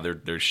this. Now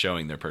they're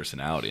showing their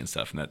personality and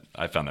stuff, and that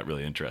I found that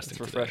really interesting. It's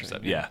refreshing. So,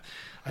 yeah.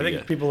 I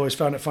think people always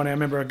found it funny. I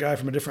remember a guy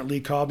from a different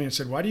league called me and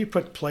said, "Why do you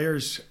put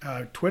players'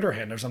 Twitter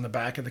handles on the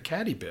back of the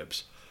caddy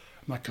bibs?"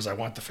 I'm like, because I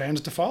want the fans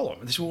to follow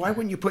them. They said, well, why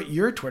wouldn't you put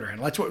your Twitter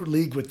handle? That's what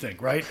league would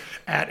think, right?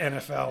 At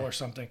NFL or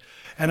something.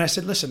 And I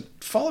said, listen,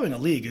 following a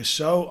league is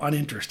so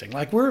uninteresting.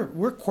 Like we're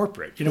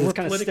corporate, we're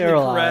politically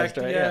correct.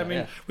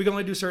 Right? We can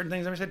only do certain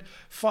things. And I said,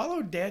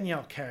 follow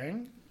Danielle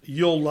Kang.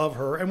 You'll love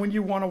her. And when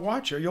you want to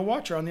watch her, you'll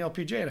watch her on the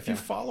LPGA. And if you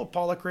follow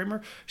Paula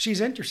Creamer,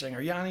 she's interesting.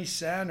 Or Yanni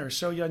Sen or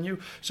So Yun Yu.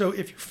 So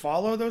if you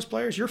follow those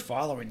players, you're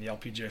following the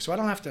LPGA. So I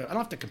don't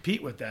have to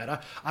compete with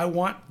that. I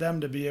want them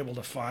to be able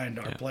to find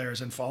our players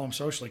and follow them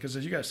socially. Because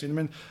as you guys see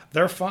them,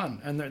 they're fun.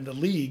 And the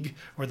league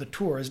or the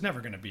tour is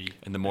never going to be.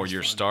 And the more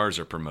your stars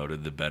are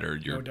promoted, the better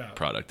your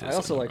product is. I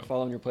also like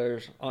following your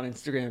players on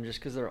Instagram just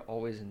because they're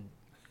always in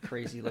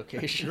crazy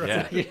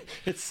locations.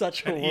 It's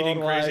such a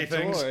worldwide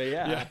tour.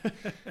 Yeah.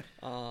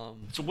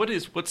 So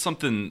what's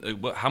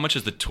something? How much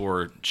has the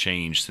tour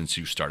changed since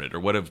you started, or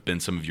what have been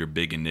some of your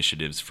big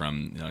initiatives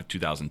from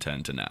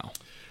 2010 to now?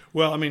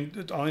 Well, I'll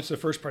answer the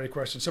first part of the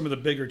question. Some of the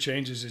bigger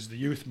changes is the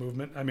youth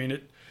movement.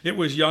 It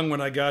was young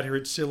when I got here.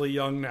 It's silly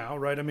young now,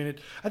 right?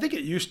 I think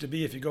it used to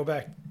be, if you go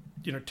back,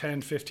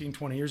 10, 15,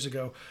 20 years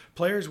ago,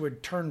 players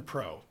would turn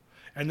pro.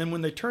 And then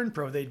when they turned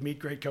pro, they'd meet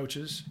great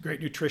coaches,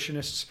 great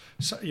nutritionists,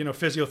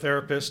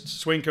 physiotherapists,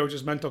 swing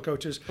coaches, mental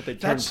coaches. But they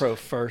turned pro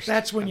first.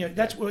 That's when you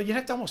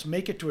have to almost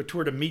make it to a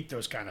tour to meet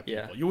those kind of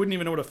people. Yeah. You wouldn't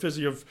even know what a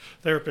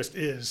physiotherapist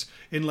is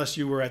unless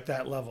you were at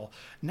that level.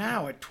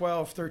 Now at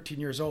 12, 13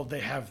 years old, they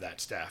have that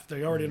staff.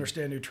 They already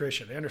understand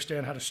nutrition. They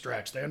understand how to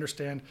stretch. They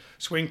understand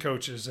swing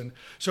coaches. And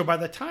so by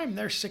the time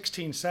they're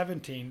 16,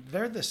 17,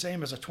 they're the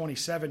same as a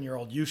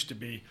 27-year-old used to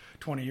be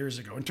 20 years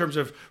ago in terms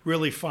of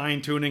really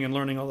fine-tuning and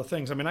learning all the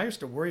things. I mean, I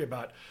used to worry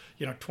about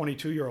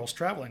 22-year-olds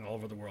traveling all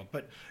over the world,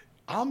 but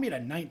I'll meet a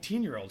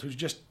 19-year-old who's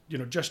just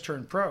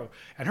turned pro,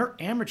 and her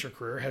amateur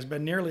career has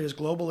been nearly as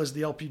global as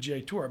the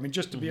LPGA Tour. I mean,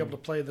 just to be able to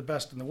play the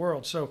best in the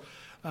world. So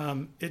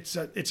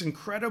it's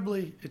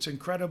incredibly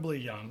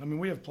young. I mean,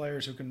 we have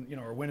players who can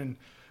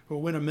who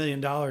will win $1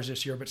 million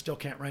this year, but still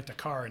can't rent a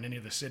car in any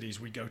of the cities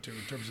we go to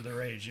in terms of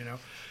their age.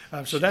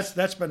 So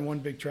that's been one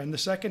big trend. The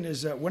second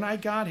is that when I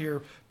got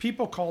here,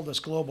 people called us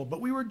global,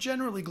 but we were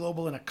generally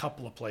global in a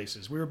couple of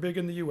places. We were big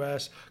in the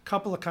U.S., a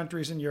couple of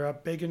countries in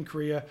Europe, big in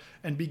Korea,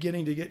 and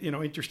beginning to get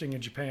interesting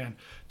in Japan.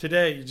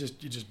 Today, you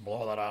just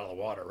blow that out of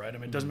the water, right? I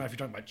mean, it doesn't matter if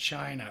you're talking about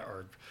China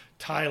or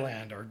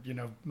Thailand or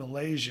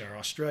Malaysia or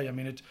Australia. I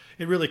mean,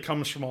 it really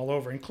comes from all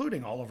over,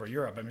 including all over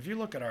Europe. I mean, if you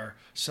look at our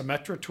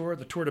Symetra tour,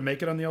 the tour to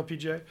make it on the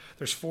LPGA,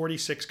 there's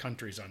 46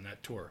 countries on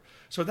that tour.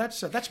 So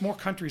that's more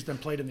countries than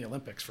played in the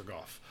Olympics for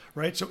golf,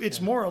 right? So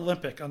it's more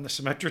Olympic on the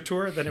Symetra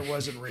tour than it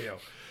was in Rio.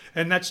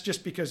 And that's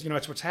just because,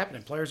 it's what's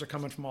happening. Players are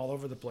coming from all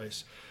over the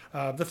place.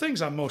 The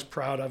things I'm most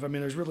proud of, I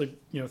mean, there's really,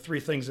 three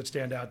things that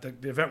stand out.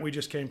 The event we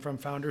just came from,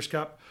 Founders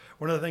Cup,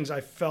 one of the things I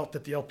felt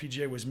that the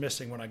LPGA was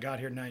missing when I got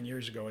here 9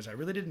 years ago is I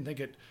really didn't think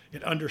it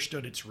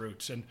understood its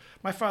roots. And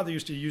my father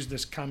used to use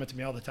this comment to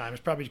me all the time.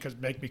 It's probably because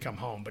it make me come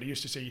home. But he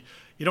used to say,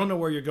 you don't know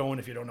where you're going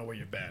if you don't know where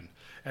you've been.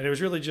 And it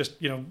was really just,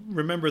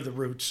 remember the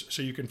roots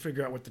so you can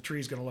figure out what the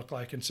tree's going to look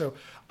like. And so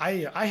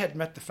I had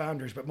met the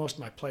founders, but most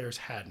of my players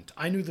hadn't.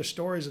 I knew the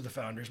stories of the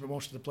founders, but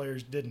most of the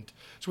players didn't.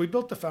 So we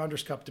built the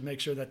Founders Cup to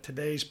make sure that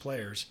today's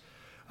players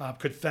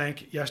could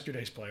thank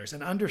yesterday's players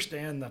and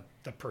understand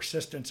the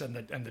persistence and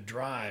the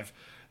drive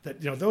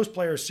that those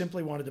players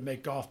simply wanted to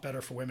make golf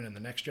better for women in the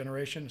next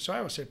generation. So I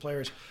always say,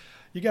 players,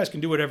 you guys can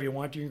do whatever you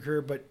want in your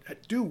career, but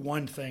do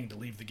one thing to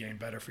leave the game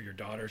better for your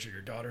daughters or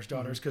your daughters'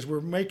 daughters, because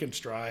we're making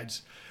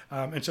strides.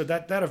 And so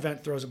that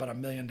event throws about $1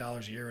 million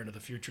a year into the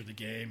future of the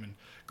game. And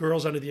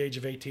girls under the age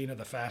of 18 are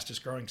the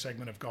fastest growing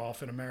segment of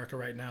golf in America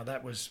right now.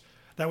 That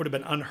would have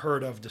been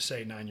unheard of to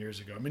say 9 years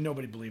ago. I mean,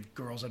 nobody believed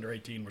girls under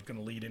 18 were going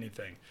to lead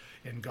anything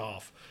in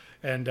golf.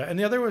 And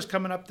the other was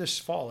coming up this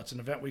fall. It's an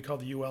event we call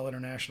the UL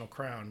International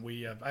Crown.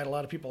 I had a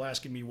lot of people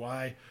asking me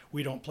why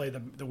we don't play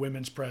the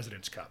Women's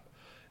President's Cup.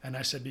 And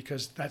I said,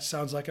 because that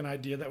sounds like an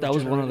idea that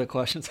was one of the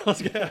questions I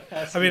was going to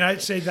ask. I mean, I'd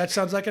say that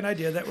sounds like an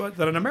idea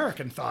that an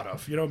American thought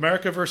of.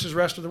 America versus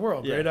rest of the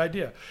world. Yeah. Great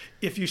idea.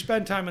 If you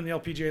spend time in the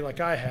LPGA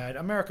like I had,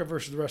 America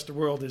versus the rest of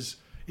the world is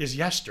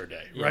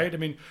yesterday, right? Yeah. I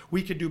mean,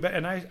 we could do better.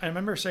 And I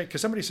remember saying,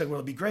 because somebody said, well,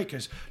 it'd be great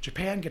because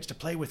Japan gets to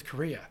play with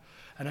Korea.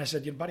 And I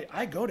said, buddy,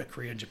 I go to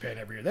Korea and Japan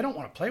every year. They don't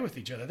want to play with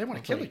each other. They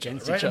want to kill each other,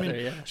 right? I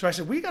mean, so I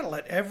said, we got to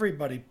let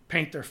everybody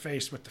paint their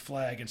face with the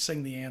flag and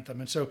sing the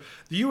anthem. And so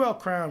the UL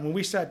Crown, when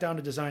we sat down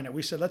to design it,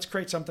 we said, let's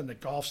create something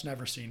that golf's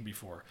never seen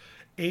before.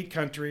 8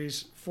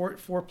 countries,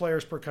 four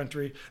players per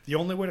country. The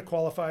only way to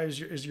qualify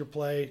is your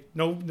play.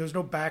 There's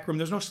no back room.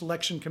 There's no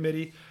selection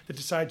committee that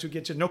decides who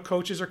gets in. No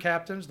coaches or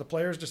captains. The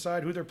players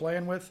decide who they're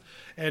playing with.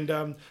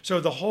 And so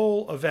the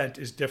whole event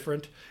is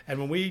different. And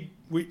when we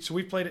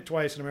played it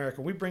twice in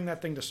America. We bring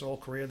that thing to Seoul,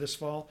 Korea this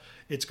fall.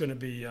 It's going to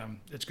be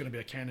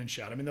a cannon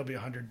shot. I mean, there'll be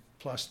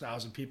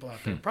 100,000+ people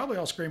out there, probably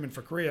all screaming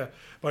for Korea.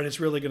 But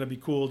it's really going to be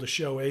cool to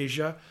show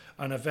Asia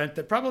an event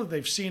that probably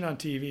they've seen on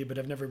TV but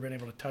have never been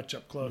able to touch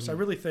up close. I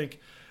really think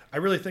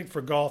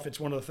for golf, it's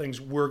one of the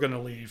things we're going to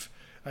leave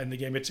in the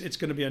game. It's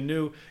going to be a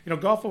new.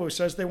 Golf always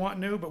says they want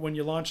new, but when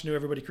you launch new,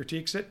 everybody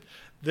critiques it.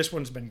 This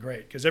one's been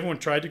great because everyone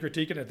tried to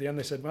critique it. At the end,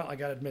 they said, "Well, I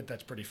got to admit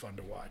that's pretty fun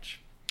to watch."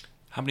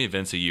 How many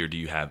events a year do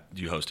you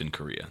host in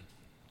Korea?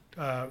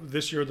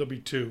 This year there'll be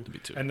two,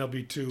 and there'll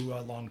be 2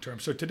 long term.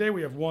 So today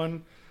we have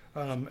one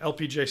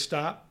LPGA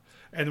stop,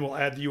 and we'll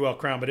add the UL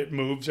Crown, but it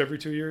moves every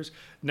 2 years.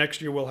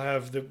 Next year we'll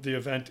have the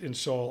event in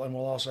Seoul, and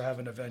we'll also have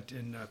an event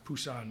in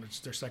Busan, which is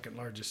their second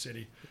largest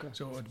city. Okay.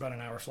 So about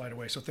an hour flight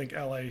away. So think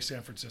LA,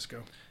 San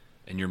Francisco.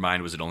 In your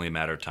mind, was it only a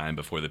matter of time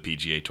before the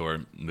PGA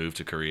Tour moved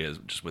to Korea,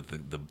 just with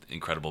the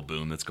incredible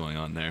boom that's going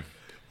on there?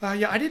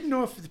 Yeah, I didn't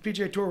know if the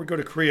PGA Tour would go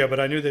to Korea, but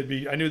I knew they'd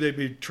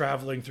be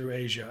traveling through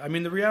Asia. I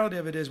mean, the reality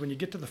of it is when you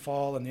get to the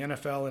fall and the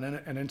NFL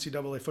and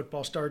NCAA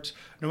football starts,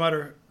 no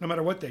matter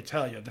what they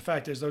tell you, the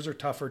fact is those are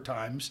tougher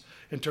times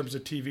in terms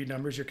of TV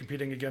numbers. You're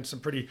competing against some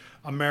pretty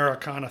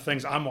Americana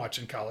things. I'm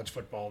watching college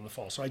football in the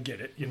fall, so I get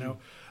it, you know.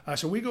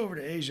 So we go over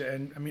to Asia,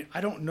 and I mean, I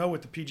don't know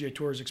what the PGA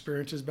Tour's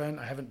experience has been.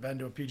 I haven't been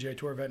to a PGA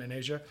Tour event in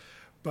Asia,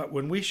 but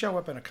when we show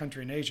up in a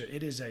country in Asia,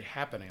 it is a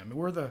happening. I mean,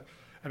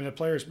 I mean, the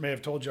players may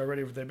have told you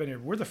already if they've been here.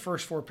 We're the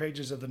first 4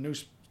 pages of the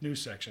news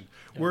section.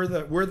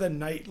 Yeah. We're the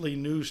nightly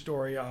news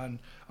story on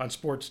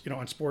sports,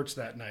 on sports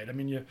that night. I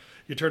mean,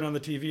 you turn on the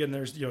TV and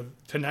there's,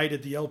 tonight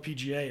at the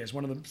LPGA is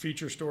one of the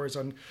feature stories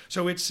on.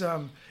 So it's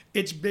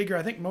bigger.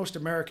 I think most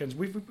Americans,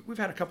 we've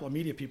had a couple of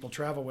media people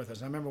travel with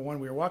us. I remember when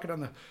we were walking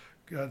on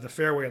the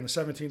fairway on the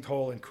 17th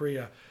hole in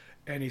Korea.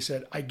 And he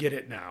said, I get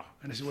it now.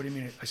 And I said, what do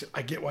you mean? I said,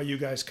 I get why you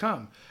guys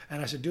come.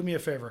 And I said, do me a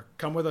favor.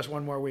 Come with us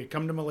one more week.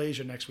 Come to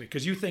Malaysia next week.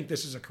 Because you think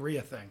this is a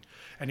Korea thing.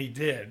 And he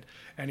did.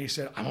 And he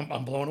said,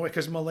 I'm blown away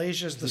because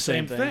Malaysia is the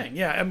same thing.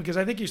 Yeah, because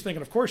I think he's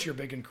thinking, of course you're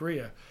big in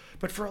Korea.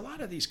 But for a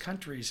lot of these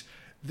countries,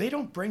 they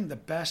don't bring the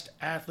best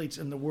athletes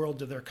in the world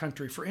to their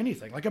country for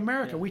anything. Like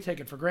America, we take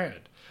it for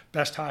granted.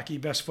 Best hockey,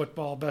 best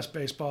football, best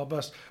baseball,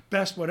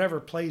 best whatever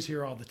plays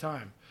here all the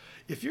time.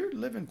 If you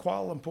live in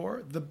Kuala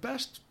Lumpur, the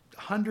best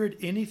 100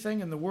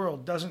 anything in the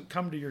world doesn't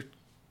come to your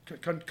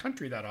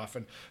country that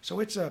often. So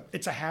it's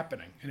a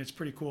happening, and it's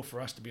pretty cool for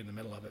us to be in the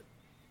middle of it.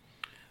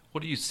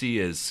 What do you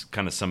see as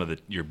kind of some of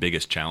your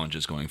biggest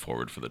challenges going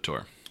forward for the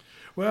tour?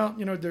 Well,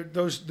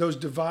 those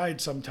divide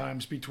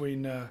sometimes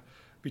between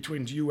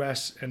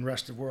U.S. and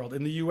rest of the world.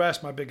 In the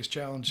U.S., my biggest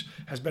challenge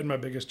has been my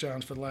biggest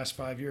challenge for the last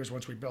 5 years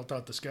once we built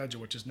out the schedule,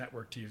 which is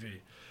network TV.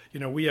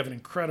 We have an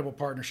incredible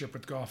partnership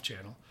with Golf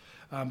Channel.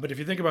 But if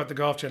you think about the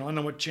Golf Channel, I don't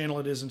know what channel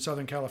it is in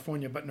Southern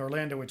California, but in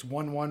Orlando it's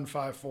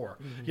 1154.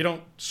 Mm-hmm. You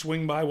don't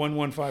swing by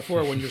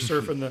 1154 when you're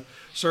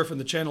surfing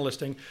the channel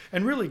listing.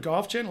 And really,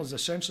 Golf Channel is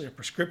essentially a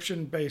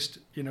prescription-based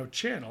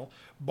channel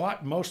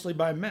bought mostly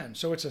by men.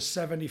 So it's a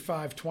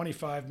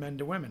 75-25 men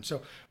to women.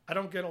 So I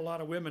don't get a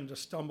lot of women to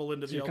stumble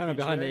into the you're LPGA. kind of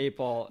behind the 8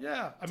 ball.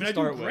 Yeah, I mean I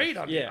do great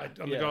on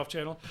the Golf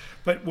Channel,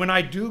 but when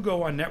I do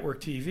go on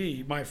network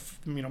TV, my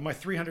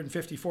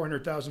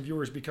 350-400,000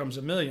 viewers becomes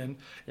 1 million,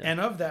 and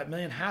of that 1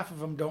 million, half of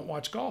them don't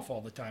watch golf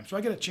all the time. So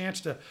I get a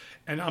chance to,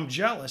 and I'm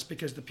jealous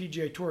because the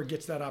PGA Tour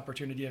gets that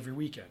opportunity every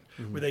weekend,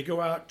 where they go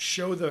out,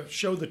 show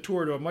the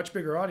tour to a much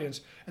bigger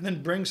audience, and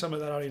then bring some of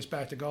that audience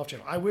back to Golf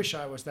Channel. I wish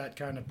I was that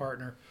kind of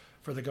partner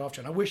for the Golf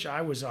Channel. I wish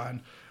I was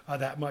on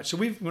that much. So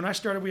when I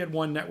started, we had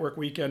 1 network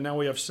weekend. Now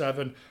we have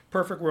 7.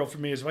 Perfect world for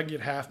me is if I can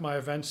get half my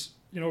events,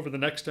 over the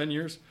next 10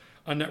 years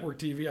on network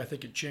TV, I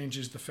think it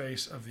changes the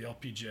face of the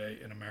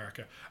LPGA in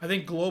America. I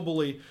think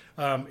globally,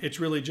 it's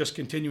really just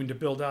continuing to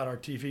build out our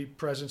TV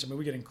presence. I mean,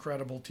 we get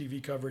incredible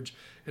TV coverage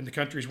in the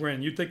countries we're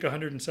in. You'd think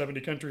 170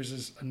 countries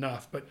is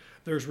enough, but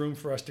there's room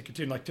for us to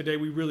continue. Like today,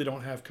 we really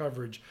don't have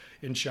coverage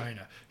in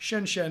China.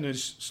 Shenzhen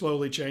is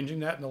slowly changing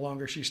that, and the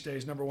longer she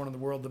stays number 1 in the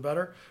world, the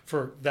better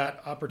for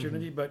that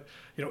opportunity. But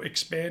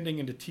expanding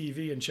into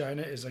TV in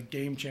China is a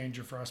game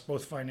changer for us,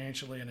 both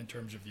financially and in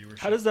terms of viewership.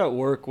 How does that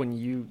work when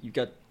you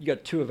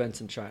got 2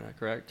 events in China,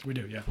 correct? We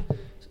do, yeah.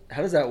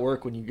 How does that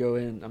work when you go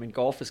in? I mean,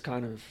 golf is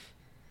kind of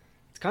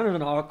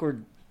an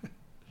awkward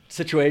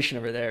situation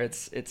over there.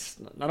 It's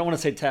I don't want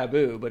to say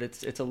taboo, but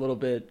it's a little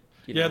bit.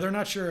 Yeah, they're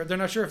not sure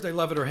if they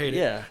love it or hate it.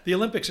 Yeah. The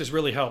Olympics has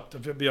really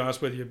helped, to be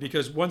honest with you,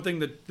 because one thing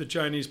that the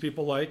Chinese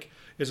people like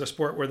is a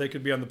sport where they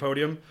could be on the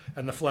podium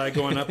and the flag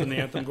going up and the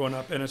anthem going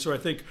up. And so I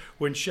think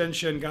when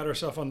Shenzhen got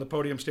herself on the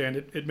podium stand,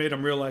 it made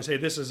them realize, hey,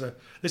 this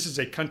is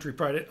a country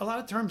pride. A lot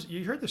of terms,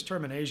 you heard this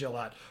term in Asia a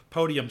lot,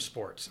 podium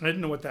sports. And I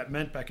didn't know what that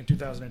meant back in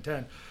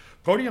 2010.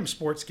 Podium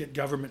sports get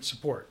government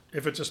support.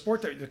 If it's a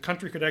sport that the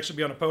country could actually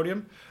be on a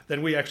podium,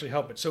 then we actually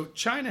help it. So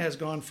China has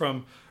gone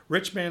from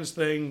rich man's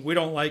thing, we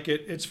don't like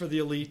it, it's for the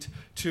elite,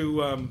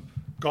 to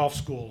golf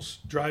schools,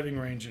 driving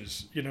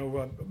ranges.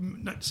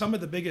 Some of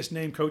the biggest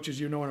name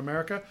coaches in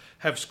America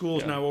have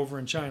schools now over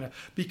in China.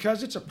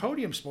 Because it's a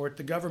podium sport,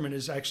 the government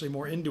is actually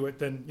more into it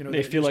than,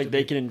 they feel like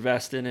they can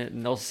invest in it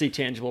and they'll see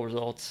tangible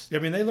results. I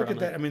mean, they look at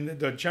that. I mean,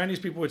 the Chinese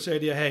people would say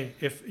to you, hey,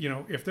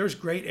 if there's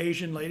great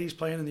Asian ladies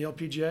playing in the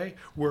LPGA,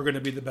 we're going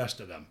to be the best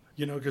of them.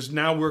 Because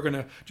now we're going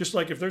to, just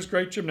like if there's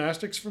great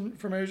gymnastics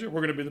from Asia,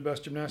 we're going to be the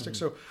best gymnastics.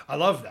 So I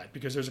love that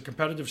because there's a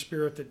competitive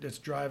spirit that's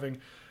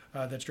driving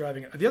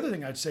it. The other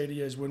thing I'd say to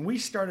you is when we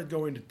started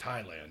going to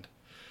Thailand,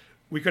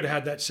 we could have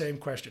had that same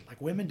question.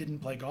 Like, women didn't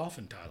play golf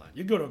in Thailand.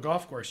 You'd go to a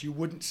golf course, you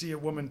wouldn't see a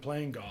woman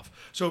playing golf.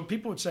 So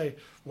people would say,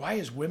 why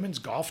is women's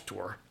golf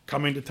tour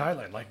coming to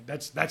Thailand? Like,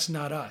 that's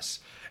not us.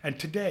 And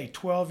today,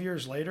 12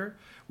 years later,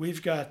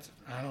 we've got,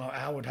 I don't know,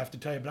 Al would have to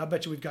tell you, but I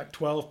bet you we've got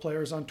 12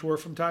 players on tour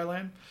from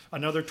Thailand,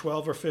 another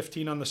 12 or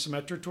 15 on the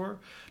Symetra Tour.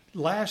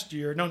 Last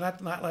year, no,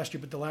 not last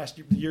year, but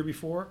the year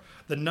before,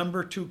 the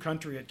number 2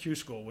 country at Q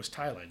School was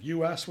Thailand.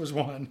 U.S. was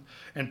 1,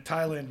 and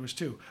Thailand was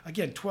 2.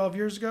 Again, 12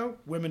 years ago,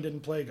 women didn't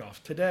play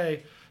golf.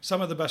 Today,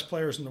 some of the best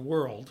players in the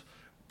world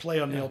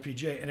play on the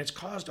LPGA, and it's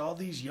caused all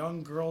these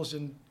young girls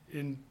in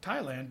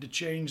Thailand to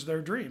change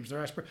their dreams,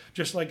 their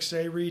just like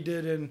Se-Ri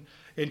did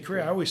in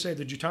Korea. I always say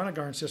the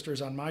Jutanagarn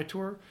sisters on my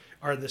tour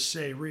are the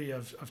Se-Ri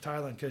of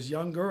Thailand, because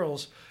young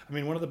girls, I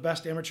mean, one of the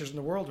best amateurs in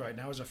the world right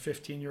now is a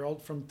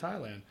 15-year-old from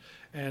Thailand.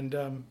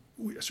 And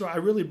so I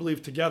really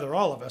believe together,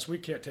 all of us, we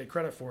can't take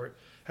credit for it,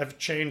 have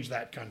changed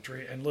that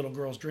country and little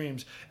girls'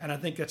 dreams. And I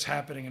think that's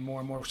happening in more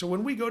and more. So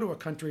when we go to a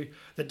country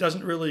that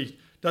doesn't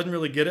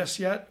really get us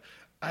yet,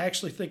 I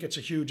actually think it's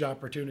a huge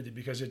opportunity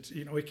because it's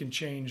it can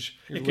change.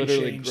 You're it can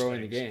literally change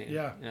growing things. the game.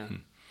 Yeah.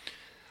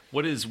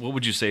 What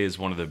would you say is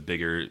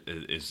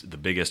the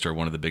biggest or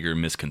one of the bigger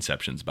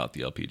misconceptions about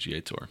the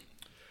LPGA Tour?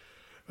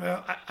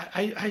 Well,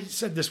 I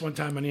said this one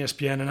time on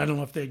ESPN, and I don't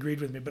know if they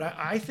agreed with me, but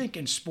I think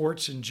in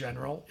sports in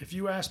general, if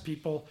you ask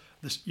people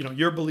this,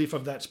 your belief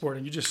of that sport,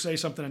 and you just say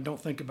something and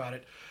don't think about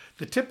it,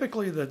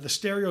 typically the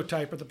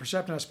stereotype or the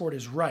perception of that sport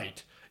is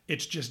right.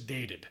 It's just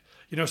dated.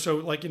 So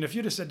like, if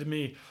you'd have said to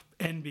me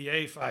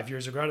NBA 5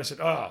 years ago, I'd have said,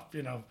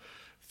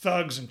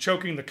 thugs and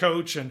choking the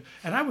coach. And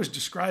I was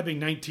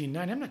describing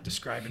 1990. I'm not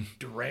describing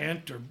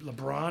Durant or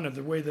LeBron or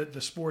the way that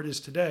the sport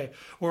is today.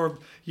 Or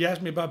you ask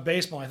me about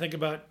baseball, I think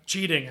about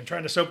cheating and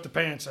trying to soak the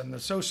pants and the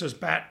Sosa's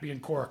bat being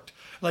corked.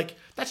 Like,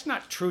 that's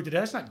not true today.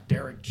 That's not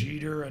Derek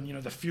Jeter and,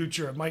 the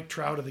future of Mike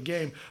Trout of the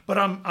game. But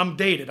I'm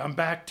dated. I'm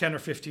back 10 or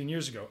 15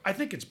 years ago. I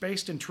think it's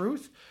based in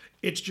truth.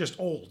 It's just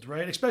old,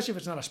 right? Especially if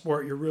it's not a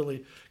sport you're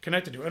really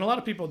connected to. And a lot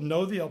of people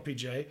know the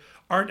LPGA,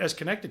 aren't as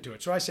connected to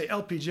it. So I say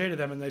LPGA to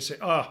them and they say,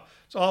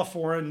 it's all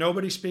foreign.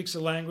 Nobody speaks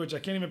the language. I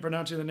can't even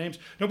pronounce the names.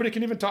 Nobody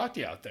can even talk to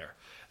you out there.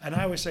 And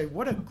I always say,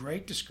 what a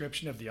great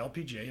description of the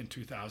LPGA in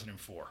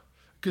 2004.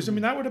 Because,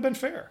 that would have been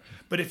fair.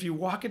 But if you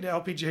walk into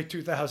LPGA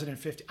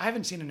 2050, I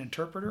haven't seen an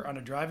interpreter on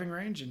a driving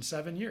range in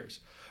 7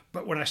 years.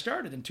 But when I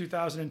started in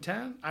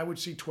 2010, I would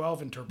see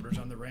 12 interpreters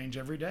on the range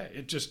every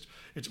day.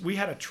 We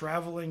had a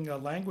traveling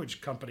language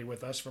company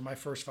with us for my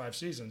first 5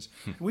 seasons.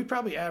 We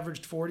probably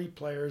averaged 40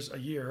 players a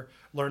year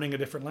learning a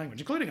different language,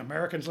 including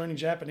Americans learning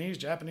Japanese,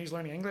 Japanese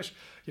learning English,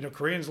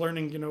 Koreans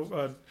learning,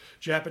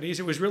 Japanese.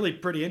 It was really a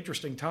pretty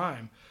interesting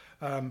time.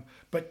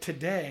 But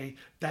today,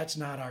 that's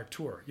not our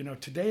tour.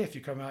 Today, if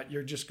you come out,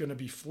 you're just going to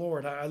be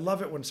floored. I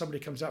love it when somebody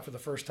comes out for the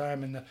first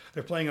time and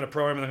they're playing in a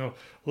pro-am and they go,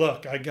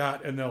 look,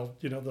 and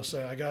they'll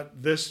say, I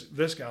got this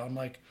guy. I'm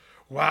like,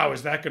 wow,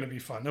 is that going to be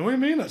fun? What do you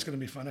mean that's going to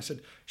be fun? I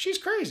said, she's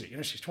crazy.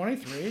 She's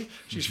 23.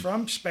 She's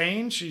from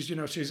Spain. She's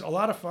a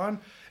lot of fun.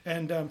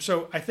 And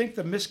so I think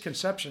the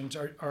misconceptions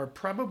are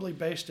probably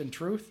based in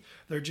truth.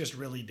 They're just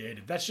really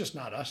dated. That's just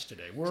not us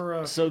today.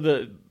 We're So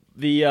the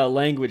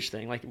language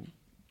thing, like,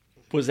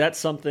 was that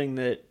something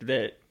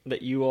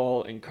that you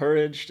all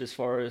encouraged as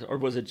far as, or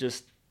was it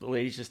just the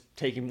ladies just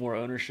taking more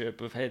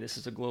ownership of, hey, this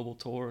is a global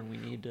tour and we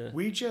need to?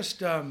 We just,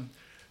 to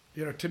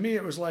me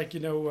it was like,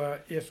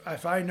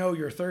 if I know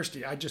you're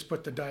thirsty, I just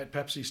put the Diet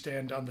Pepsi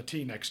stand on the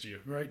tee next to you,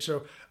 right?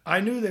 So I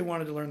knew they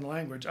wanted to learn the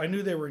language. I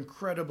knew they were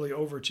incredibly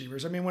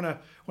overachievers.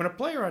 When a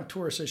player on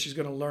tour says she's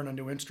going to learn a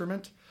new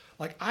instrument,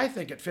 like, I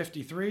think at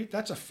 53,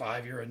 that's a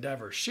 5-year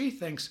endeavor. She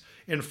thinks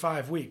in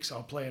 5 weeks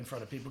I'll play in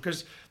front of people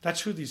because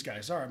that's who these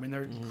guys are.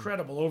 They're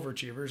incredible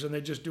overachievers and they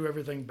just do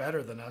everything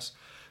better than us.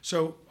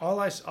 So all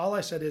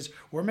I said is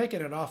we're making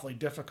it awfully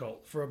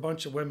difficult for a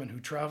bunch of women who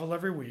travel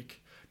every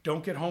week,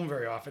 don't get home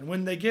very often.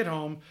 When they get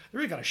home, they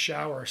really got to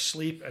shower,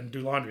 sleep, and do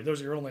laundry. Those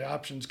are your only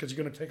options because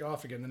you're going to take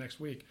off again the next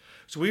week.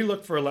 So we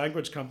looked for a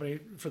language company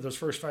for those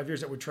first 5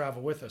 years that would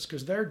travel with us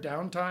because their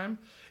downtime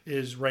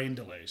is rain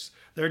delays.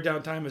 Their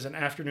downtime is an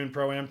afternoon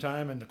pro-am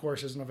time, and the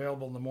course isn't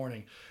available in the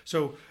morning.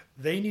 So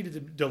they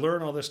needed to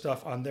learn all this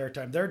stuff on their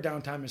time. Their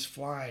downtime is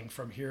flying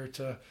from here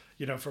to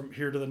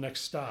the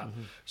next stop.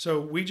 Mm-hmm. So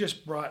we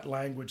just brought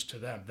language to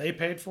them. They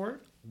paid for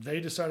it.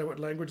 They decided what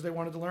language they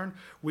wanted to learn.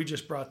 We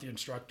just brought the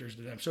instructors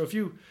to them. So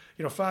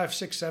if 5,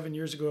 6, 7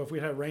 years ago, if we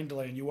had a rain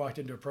delay and you walked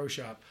into a pro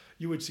shop,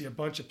 you would see a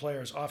bunch of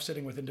players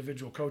offsetting with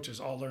individual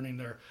coaches all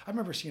learning I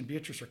remember seeing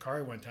Beatrice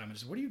Ricari one time and I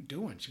said, what are you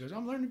doing? She goes,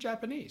 I'm learning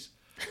Japanese.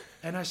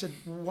 And I said,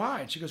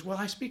 why? And she goes, well,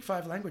 I speak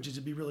 5 languages.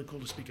 It'd be really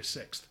cool to speak a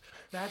 6th.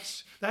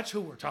 That's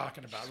who we're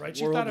talking about, right?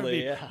 She thought it would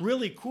be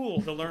really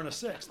cool to learn a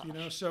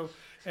 6th, So,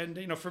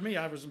 and, for me,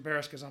 I was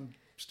embarrassed because I'm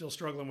still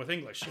struggling with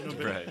English,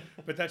 But, right.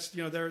 But that's,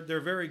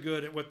 they're very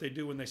good at what they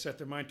do when they set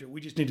their mind to it.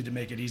 We just needed to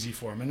make it easy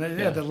for them.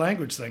 And the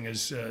language thing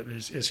is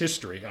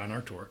history on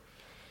our tour.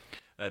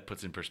 That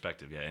puts in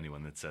perspective,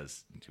 anyone that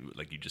says,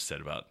 like you just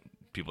said about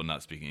people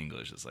not speaking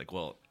English, it's like,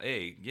 well,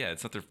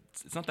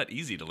 it's not that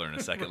easy to learn a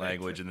second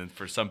language, and then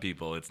for some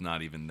people, it's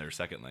not even their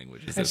second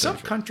language. And some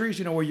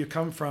countries, where you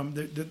come from,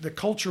 the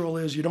cultural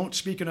is you don't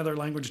speak another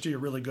language until you're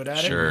really good at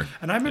Sure. it.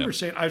 And I remember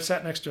saying, I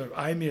sat next to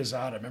Ai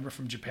Miyazada, I remember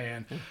from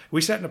Japan. We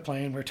sat in a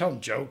plane, we were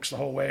telling jokes the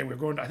whole way. I think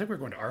we were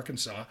going to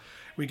Arkansas.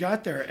 We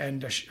got there,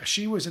 and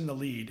she was in the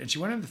lead, and she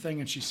went in the thing,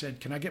 and she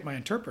said, can I get my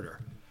interpreter?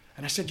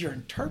 And I said, your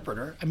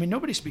interpreter?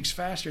 Nobody speaks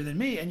faster than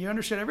me, and you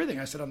understand everything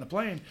I said on the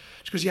plane.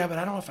 She goes, yeah, but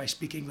I don't know if I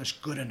speak English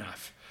good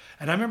enough.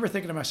 And I remember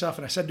thinking to myself,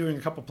 and I said doing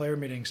a couple player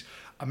meetings,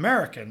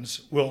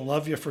 Americans will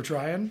love you for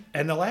trying,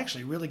 and they'll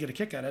actually really get a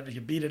kick out of it if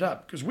you beat it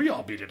up, because we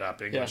all beat it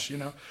up, English,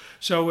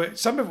 So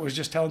some of it was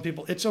just telling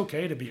people it's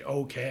okay to be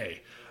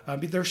okay.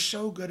 They're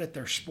so good at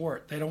their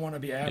sport, they don't want to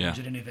be average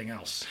at anything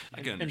else.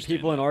 And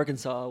people in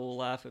Arkansas will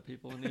laugh at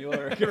people in New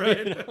York.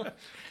 Right.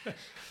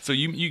 So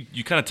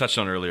you kind of touched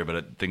on earlier,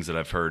 but things that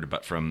I've heard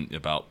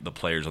about the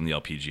players on the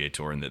LPGA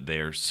Tour, and that they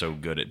are so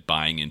good at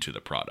buying into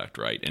the product,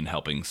 right, and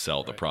helping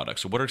sell the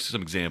product. So what are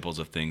some examples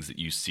of things that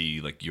you see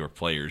like your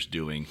players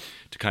doing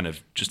to kind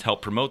of just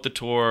help promote the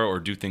tour, or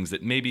do things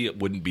that maybe it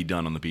wouldn't be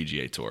done on the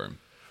PGA Tour?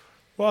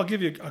 Well, I'll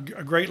give you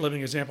a great living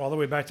example all the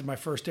way back to my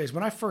first days.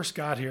 When I first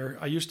got here,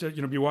 I used to,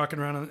 be walking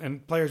around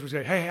and players would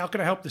say, "Hey, how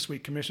can I help this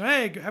week, Commissioner?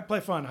 Hey,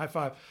 play fun, high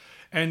five."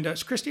 And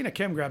Christina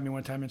Kim grabbed me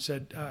one time and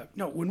said,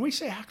 "No, when we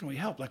say how can we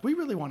help, like we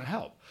really want to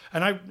help."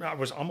 And I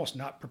was almost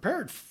not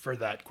prepared for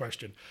that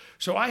question.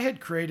 So I had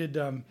created.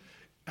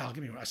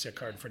 I see a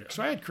card in front of you.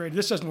 So I had created,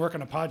 this doesn't work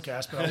on a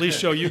podcast, but I'll at least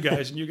show you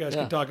guys and you guys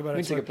can talk about it.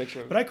 We can take a picture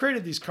of it. But I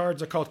created these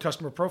cards, they're called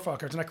customer profile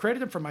cards, and I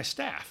created them for my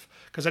staff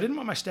because I didn't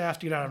want my staff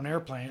to get out of an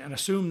airplane and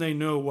assume they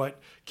know what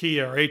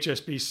Kia or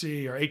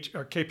HSBC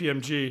or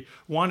KPMG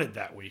wanted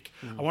that week.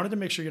 I wanted to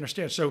make sure you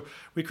understand. So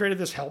we created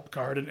this help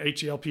card, and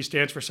HELP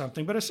stands for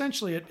something, but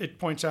essentially it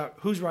points out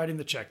who's writing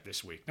the check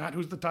this week, not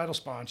who's the title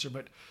sponsor,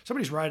 but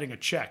somebody's writing a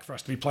check for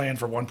us to be playing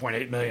for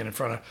 $1.8 million in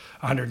front of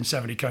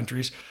 170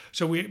 countries.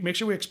 So we make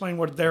sure we explain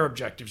what their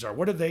objectives are.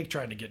 What are they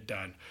trying to get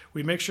done?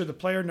 We make sure the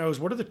player knows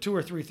what are the 2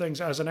 or 3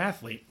 things as an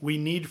athlete we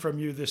need from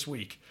you this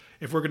week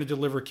if we're going to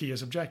deliver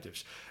Kia's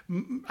objectives.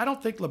 I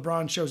don't think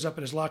LeBron shows up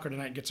at his locker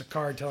tonight and gets a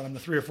card telling him the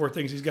 3 or 4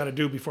 things he's got to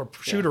do before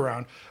shoot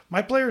around.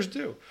 My players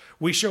do.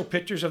 We show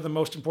pictures of the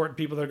most important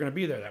people that are going to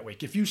be there that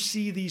week. If you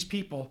see these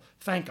people,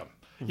 thank them.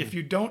 If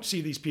you don't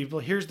see these people,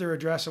 here's their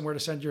address and where to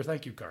send your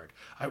thank you card.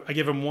 I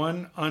give them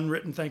one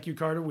unwritten thank you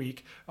card a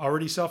week,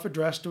 already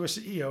self-addressed to a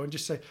CEO, and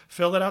just say,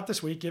 fill it out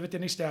this week, give it to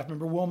any staff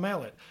member, we'll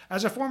mail it.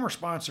 As a former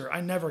sponsor,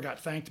 I never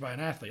got thanked by an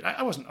athlete.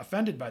 I wasn't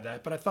offended by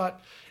that, but I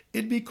thought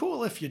it'd be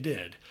cool if you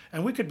did.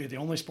 And we could be the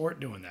only sport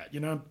doing that.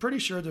 I'm pretty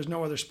sure there's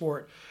no other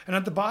sport. And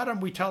at the bottom,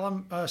 we tell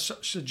them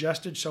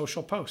suggested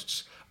social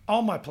posts.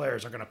 All my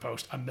players are going to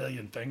post a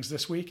million things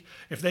this week.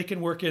 If they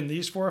can work in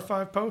these 4 or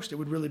 5 posts, it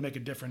would really make a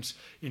difference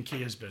in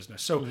Kia's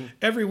business. So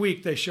every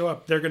week they show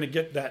up, they're going to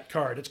get that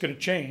card. It's going to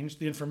change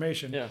the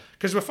information.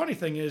 Because the funny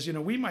thing is,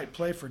 we might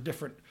play for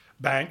different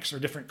banks or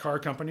different car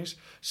companies.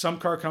 Some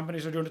car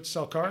companies are doing it to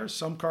sell cars.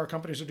 Some car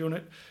companies are doing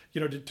it,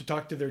 to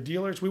talk to their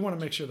dealers. We want to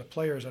make sure the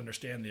players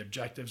understand the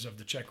objectives of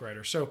the check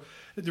writer. So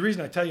the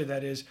reason I tell you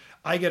that is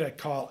I get a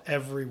call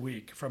every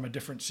week from a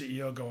different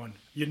CEO going,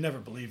 "You'd never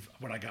believe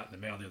what I got in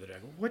the mail the other day." I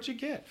go, "What'd you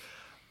get?"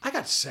 "I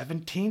got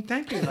 17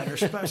 thank you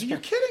letters." I said, "You're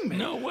kidding me.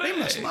 No way. They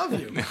must love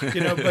you."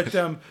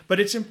 But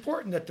it's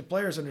important that the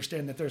players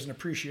understand that there's an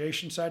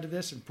appreciation side to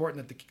this.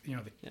 Important that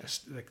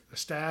the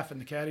staff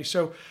and the caddies.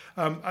 So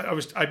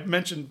I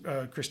mentioned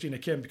Christina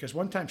Kim because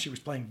one time she was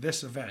playing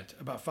this event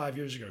about 5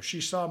 years ago.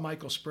 She saw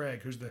Michael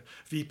Sprague, who's the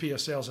VP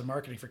of Sales and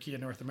Marketing for Kia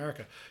North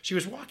America. She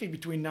was walking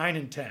between 9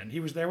 and 10. He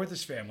was there with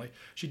his family.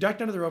 She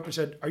ducked under the rope and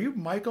said, "Are you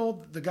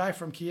Michael, the guy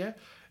from Kia?"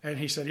 And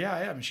he said, "Yeah,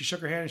 I am." And she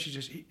shook her hand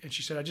and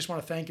she said, "I just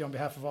want to thank you on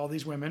behalf of all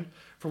these women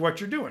for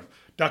what you're doing."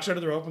 Ducks under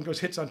the rope and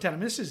goes hits on 10. I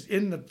mean, this is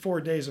in the 4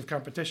 days of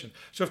competition.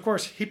 So of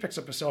course he picks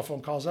up his cell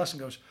phone, calls us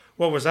and goes,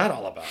 "What was that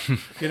all about?"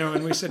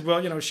 And we said,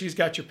 "Well, she's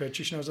got your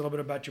picture. She knows a little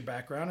bit about your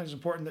background. It's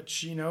important that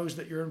she knows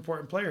that you're an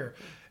important player."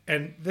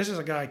 And this is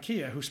a guy,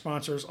 Kia, who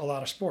sponsors a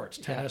lot of sports,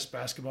 tennis,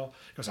 basketball.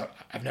 He goes,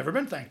 "I've never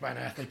been thanked by an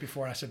athlete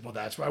before." And I said, "Well,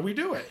 that's why we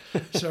do it."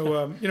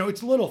 So,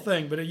 it's a little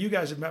thing, but you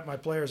guys have met my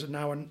players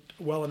now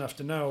well enough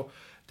to know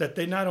that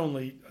they not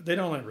only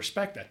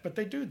respect that, but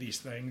they do these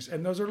things,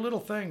 and those are little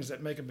things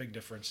that make a big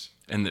difference.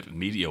 And the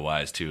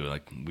media-wise too,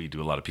 like we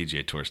do a lot of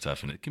PGA Tour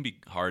stuff, and it can be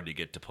hard to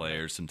get to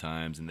players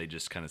sometimes, and they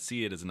just kind of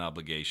see it as an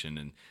obligation,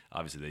 and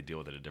obviously they deal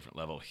with it at a different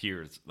level.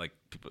 Here, it's like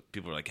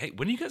people are like, "Hey,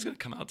 when are you guys going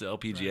to come out to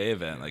LPGA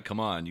event? Like, come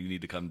on, you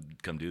need to come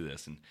do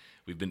this." And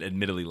we've been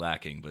admittedly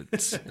lacking,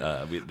 but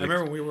I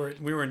remember we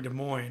were in Des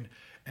Moines.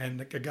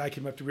 And a guy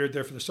came up to, we were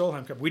there for the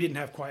Solheim Cup. We didn't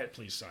have quiet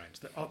please signs.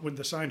 When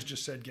the signs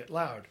just said get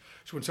loud.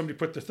 So when somebody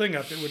put the thing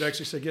up, it would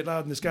actually say get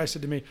loud. And this guy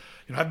said to me,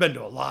 "I've been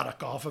to a lot of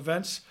golf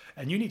events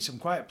and you need some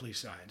quiet please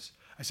signs."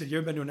 I said, "You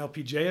ever been to an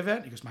LPGA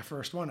event?" He goes, "My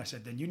first one." I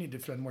said, "Then you need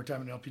to spend more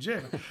time in an LPGA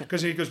event."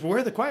 Because he goes, "Well, where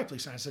are the quiet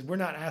please signs?" I said, "We're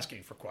not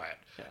asking for quiet."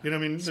 You know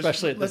what I mean?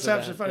 Especially at let's this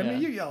have some event. fun. I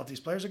mean, you yell at these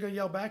players, they're going to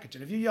yell back at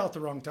you. And if you yell at the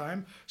wrong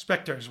time,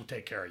 spectators will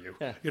take care of you.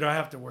 You don't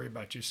have to worry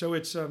about you. So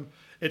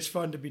it's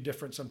fun to be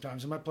different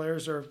sometimes. And my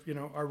players are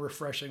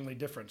refreshingly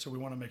different. So we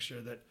want to make sure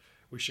that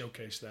we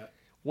showcase that.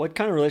 What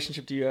kind of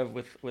relationship do you have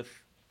with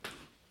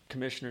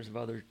commissioners of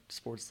other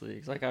sports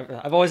leagues? Like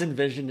I've always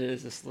envisioned it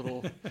as this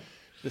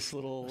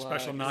little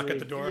special knock at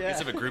the door. Yeah.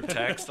 Is it a group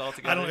text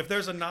altogether? I don't know. If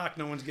there's a knock,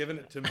 no one's giving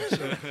it to me.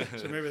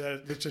 So maybe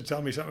that should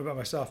tell me something about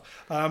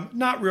myself.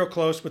 Not real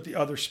close with the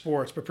other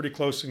sports, but pretty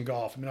close in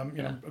golf. I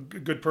mean, I'm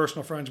good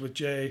personal friends with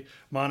Jay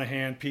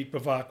Monahan, Pete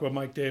Bavacqua,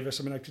 Mike Davis.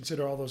 I mean, I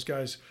consider all those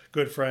guys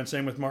good friends.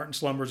 Same with Martin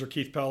Slumbers or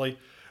Keith Pelly.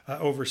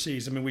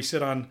 Overseas. I mean, we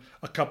sit on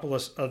a couple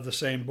of the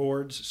same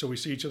boards, so we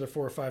see each other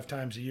 4 or 5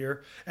 times a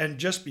year.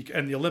 And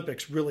and the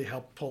Olympics really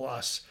help pull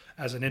us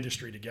as an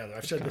industry together.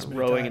 I've said kind this of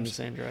many rowing times. in the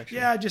same direction.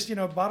 Yeah, just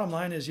bottom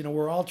line is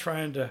we're all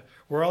trying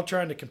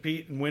to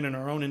compete and win in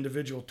our own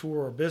individual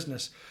tour or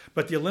business.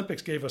 But the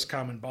Olympics gave us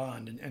common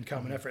bond and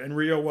common effort. And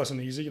Rio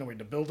wasn't easy. We had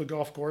to build a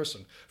golf course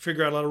and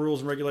figure out a lot of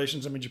rules and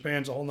regulations. I mean,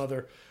 Japan's a whole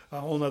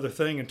nother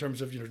thing in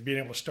terms of being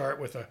able to start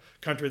with a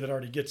country that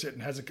already gets it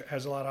and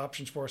has a lot of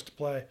options for us to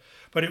play.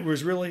 But it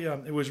was really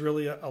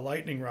a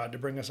lightning rod to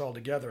bring us all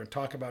together and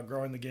talk about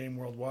growing the game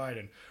worldwide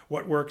and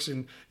what works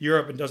in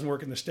Europe and doesn't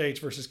work in the States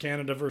versus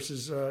Canada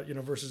versus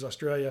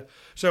Australia.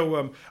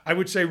 So I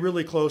would say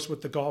really close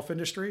with the golf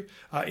industry.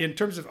 In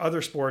terms of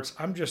other sports,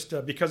 I'm just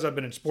because I've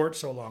been in sports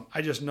so long,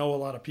 I just know a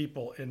lot of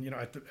people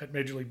at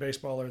Major League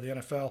Baseball or the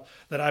NFL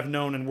that I've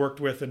known and worked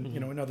with and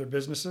in other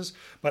businesses.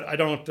 But I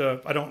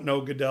don't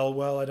know Goodell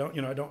well. I don't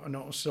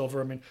know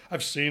Silver. I mean,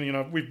 I've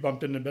seen we've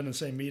bumped into and been in the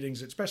same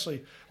meetings,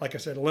 especially like I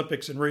said,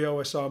 Olympics in Rio.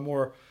 I saw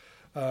more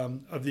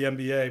of the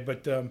NBA,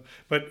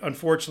 but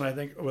unfortunately, I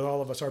think with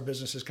all of us, our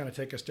businesses kind of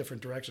take us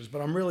different directions.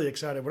 But I'm really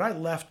excited. When I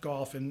left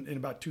golf in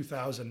about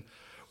 2000,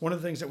 one of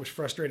the things that was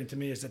frustrating to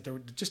me is that there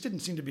just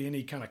didn't seem to be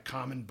any kind of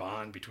common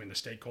bond between the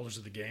stakeholders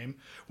of the game.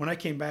 When I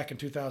came back in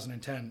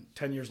 2010,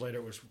 10 years later,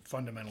 it was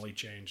fundamentally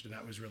changed, and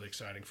that was really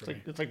exciting for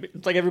me.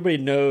 It's like everybody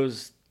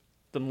knows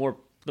the more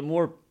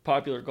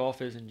popular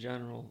golf is in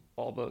general,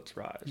 all boats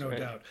rise. No right?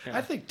 doubt. Yeah.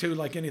 I think too,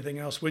 like anything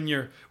else, when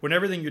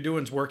everything you're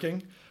doing is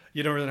working,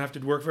 you don't really have to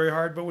work very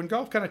hard. But when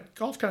golf kind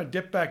of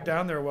dipped back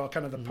down there,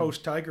 kind of the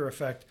post-Tiger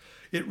effect,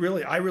 I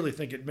really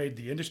think it made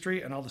the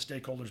industry and all the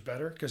stakeholders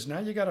better, because now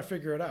you got to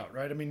figure it out,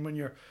 right? I mean, when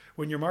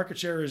your market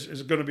share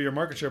is going to be your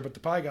market share, but the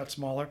pie got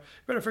smaller, you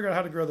better figure out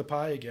how to grow the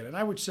pie again. And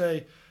I would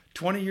say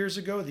 20 years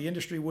ago, the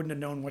industry wouldn't have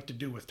known what to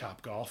do with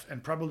Topgolf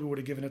and probably would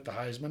have given it the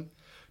Heisman.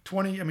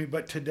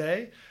 But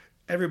today,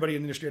 everybody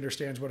in the industry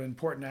understands what an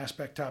important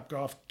aspect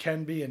Topgolf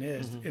can be and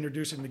is,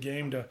 introducing the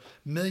game to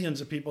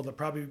millions of people that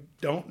probably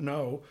don't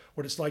know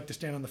what it's like to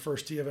stand on the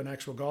first tee of an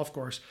actual golf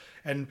course.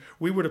 And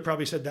we would have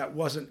probably said that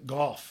wasn't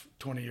golf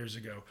 20 years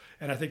ago.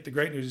 And I think the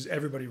great news is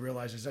everybody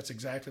realizes that's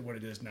exactly what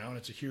it is now, and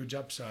it's a huge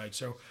upside.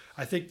 So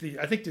I think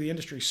the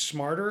industry's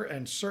smarter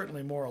and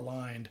certainly more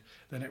aligned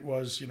than it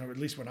was, at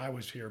least when I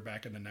was here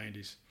back in the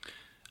 90s.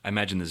 I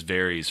imagine this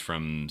varies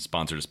from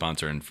sponsor to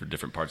sponsor and for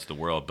different parts of the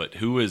world, but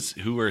who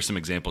are some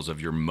examples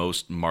of your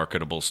most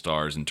marketable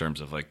stars in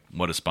terms of like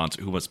what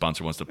sponsor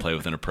wants to play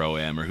within a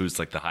pro-am, or who's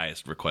like the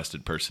highest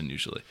requested person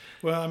usually?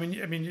 Well, I mean,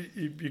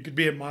 you could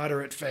be a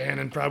moderate fan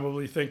and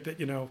probably think that,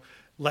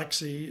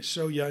 Lexi,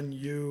 So-Yun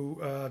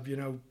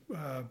Yu,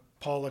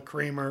 Paula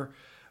Creamer,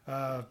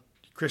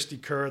 Christy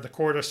Kerr, the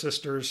Korda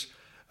sisters.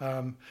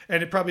 And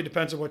it probably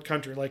depends on what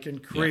country. Like in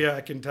Korea,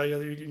 I can tell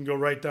you can go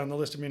right down the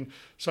list. I mean,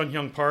 Sun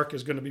Hyung Park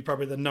is going to be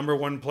probably the number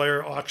one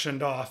player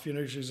auctioned off.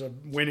 She's a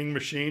winning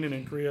machine, and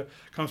in Korea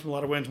comes from a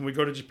lot of wins. When we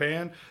go to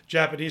Japan,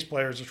 Japanese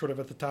players are sort of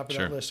at the top of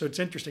that list. So it's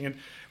interesting. And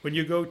when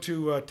you go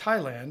to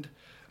Thailand,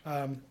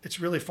 it's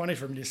really funny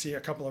for me to see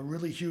a couple of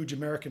really huge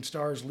American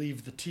stars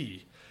leave the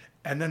tee.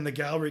 And then the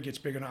gallery gets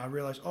bigger, and I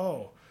realize,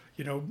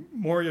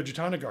 Moria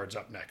Jatanagar's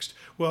up next.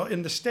 Well,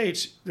 in the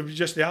States, it was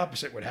just the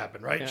opposite would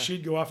happen, right? Yeah.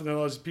 She'd go off, and then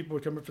all those people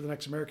would come up for the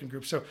next American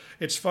group. So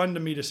it's fun to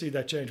me to see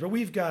that change. But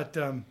we've got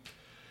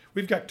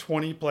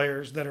 20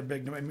 players that are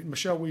big. I mean,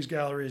 Michelle Wee's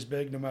gallery is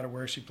big no matter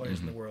where she plays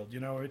in the world.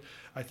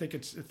 I think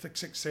it's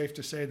safe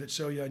to say that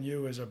So-Yun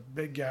Yu is a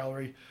big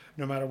gallery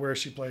no matter where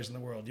she plays in the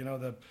world.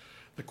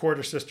 The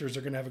Korda sisters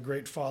are going to have a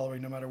great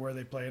following no matter where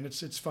they play, and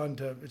it's fun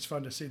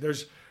to see.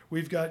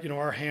 We've got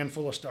our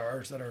handful of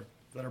stars that are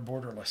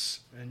borderless,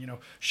 and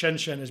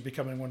Shen is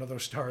becoming one of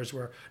those stars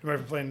where no matter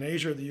if we're playing in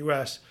Asia or the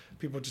U.S.,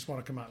 people just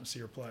want to come out and see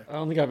her play. I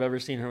don't think I've ever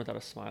seen her without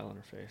a smile on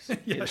her face.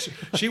 Yeah,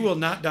 she will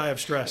not die of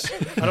stress.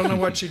 I don't know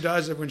what she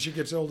does when she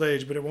gets old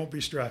age, but it won't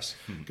be stress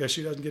because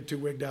she doesn't get too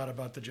wigged out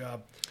about the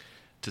job.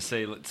 To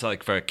say, it's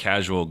like for a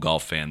casual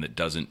golf fan that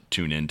doesn't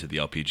tune into the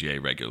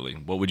LPGA regularly,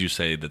 what would you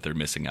say that they're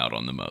missing out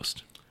on the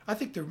most? I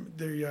think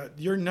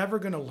you're never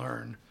going to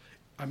learn.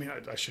 I mean,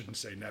 I shouldn't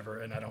say never,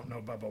 and I don't know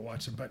Bubba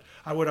Watson, but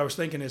what I was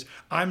thinking is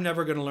I'm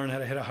never going to learn how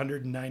to hit a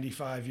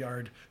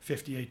 195-yard,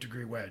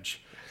 58-degree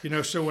wedge.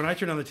 So when I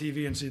turn on the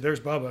TV and see there's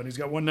Bubba, and he's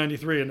got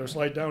 193 and there's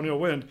slight downhill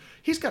wind,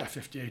 he's got a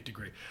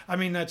 58-degree. I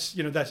mean, that's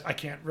I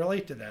can't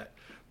relate to that.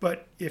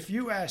 But if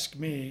you ask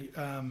me,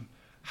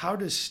 how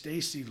does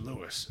Stacy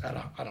Lewis,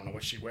 I don't know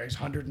what she weighs,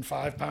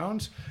 105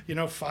 pounds,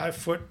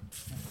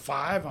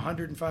 5'5",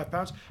 105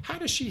 pounds. How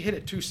does she hit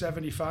at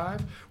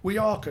 275? We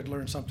all could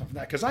learn something from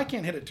that, because I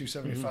can't hit at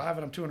 275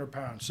 and I'm 200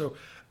 pounds. So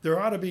there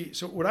ought to be,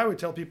 so what I would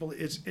tell people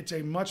is it's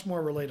a much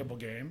more relatable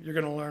game. You're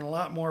going to learn a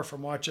lot more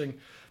from watching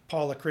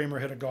Paula Creamer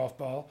hit a golf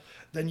ball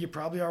than you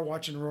probably are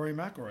watching Rory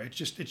McIlroy. It's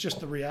just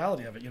the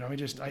reality of it.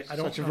 I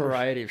don't. Such a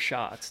variety of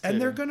shots. Too.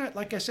 And they're gonna,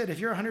 like I said, if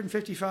you're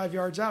 155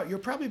 yards out, you're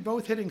probably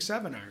both hitting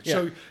 7-irons. Yeah.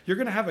 So you're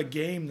gonna have a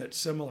game that's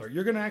similar.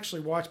 You're gonna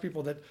actually watch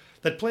people that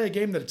play a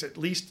game that's at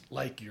least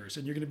like yours,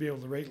 and you're gonna be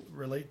able to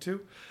relate to.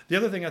 The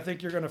other thing I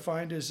think you're gonna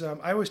find is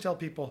I always tell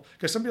people,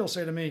 because some people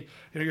say to me,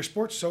 your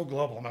sport's so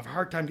global, I'm having a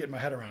hard time getting my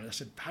head around it. I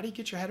said, how do you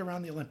get your head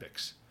around the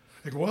Olympics?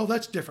 They go, well,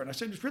 that's different. I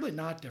said, it's really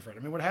not different.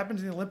 I mean, what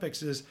happens in the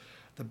Olympics is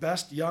the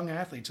best young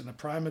athletes in the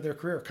prime of their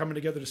career coming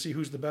together to see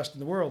who's the best in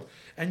the world.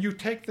 And you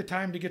take the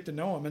time to get to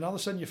know them, and all of a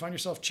sudden you find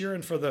yourself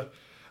cheering for the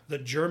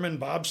German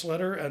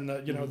bobsledder and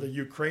the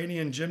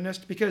Ukrainian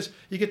gymnast, because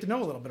you get to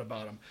know a little bit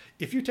about them.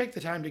 If you take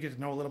the time to get to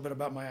know a little bit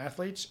about my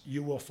athletes,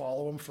 you will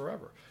follow them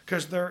forever,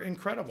 because they're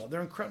incredible.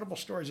 They're incredible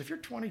stories. If you're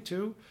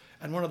 22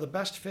 and one of the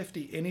best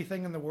 50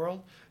 anything in the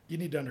world, you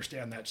need to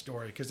understand that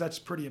story, because that's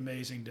pretty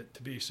amazing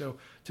to be. So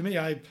to me,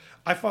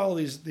 I follow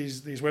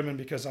these women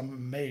because I'm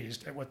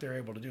amazed at what they're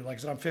able to do. Like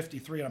I said, I'm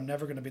 53 and I'm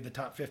never going to be the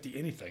top 50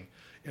 anything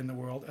in the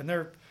world, and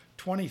they're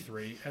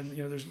 23, and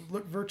there's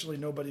virtually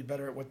nobody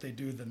better at what they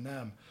do than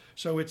them.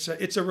 So it's a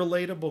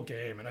relatable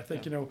game, and I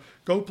think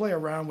go play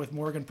around with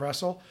Morgan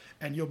Pressel,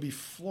 and you'll be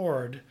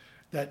floored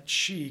that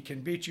she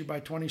can beat you by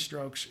 20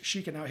 strokes.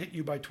 She can out hit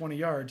you by 20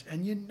 yards,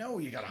 and you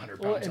got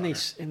 100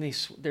 pounds.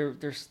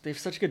 They've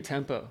such good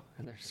tempo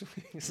in their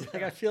swings.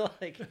 Like, I feel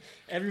like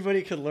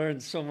everybody could learn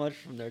so much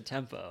from their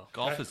tempo.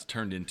 Golf has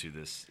turned into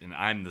this, and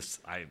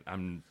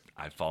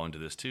I fall into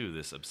this too,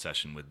 this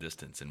obsession with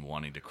distance and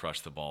wanting to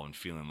crush the ball and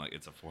feeling like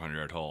it's a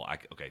 400-yard hole. I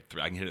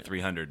can hit it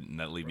 300 and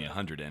that'll leave me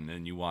 100. And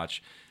then you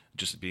watch,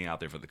 just being out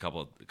there for the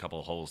couple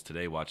of holes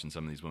today, watching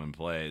some of these women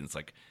play, and it's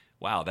like,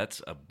 wow,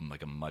 that's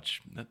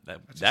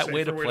that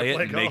way to play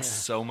it makes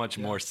so much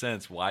more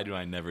sense. Why do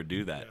I never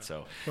do that? Yeah.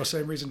 So, well,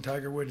 same reason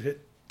Tiger would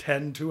hit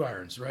 10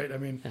 2-irons, right? I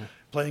mean,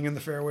 playing in the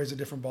fairway is a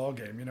different ball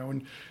game,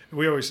 and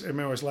we always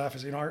laugh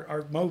as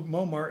our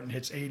Mo Martin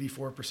hits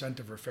 84%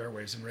 of her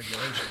fairways in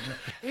regulation.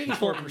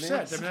 84%. I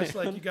mean, that's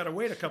like you got to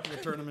wait a couple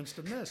of tournaments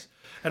to miss.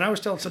 And I was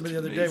telling somebody the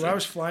other day when I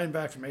was flying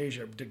back from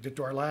Asia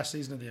to our last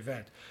season of the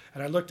event,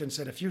 and I looked and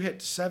said, if you hit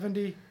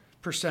 70%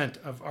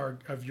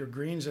 of your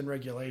greens in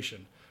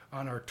regulation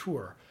on our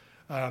tour,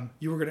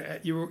 you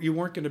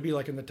weren't going to be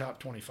like in the top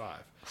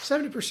 25.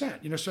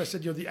 70%. So I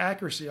said, the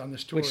accuracy on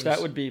this tour, which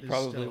that would be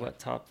probably what,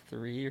 top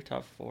 3 or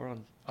top 4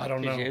 on. I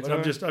don't know,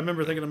 but I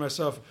remember thinking to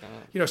myself,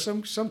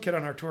 some kid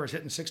on our tour is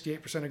hitting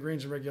 68% of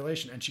greens in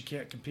regulation, and she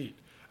can't compete.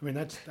 I mean,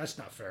 that's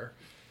not fair.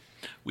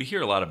 We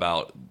hear a lot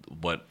about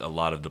what a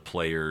lot of the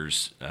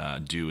players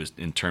do is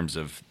in terms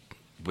of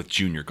with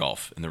junior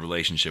golf and the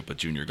relationship with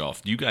junior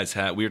golf. You guys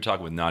we were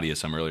talking with Nadia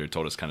some earlier,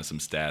 told us kind of some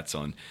stats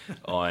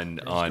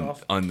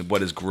on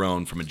what has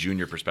grown from a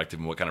junior perspective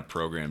and what kind of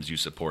programs you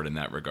support in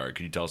that regard.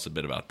 Could you tell us a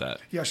bit about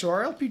that? Yeah, so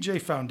our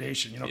LPGA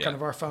Foundation, kind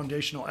of our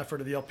foundational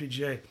effort of the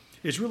LPGA,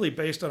 is really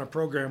based on a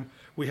program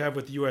we have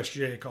with the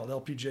USGA called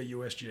LPGA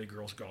USGA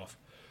Girls Golf.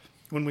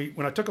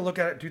 When I took a look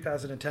at it in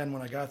 2010,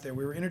 when I got there,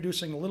 we were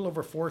introducing a little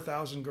over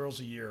 4,000 girls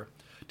a year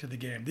to the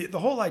game. The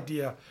whole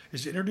idea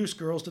is to introduce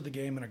girls to the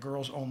game in a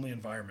girls-only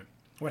environment.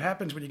 What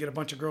happens when you get a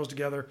bunch of girls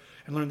together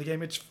and learn the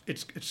game? It's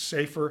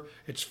safer,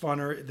 it's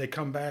funner. They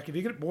come back. If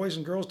you get boys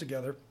and girls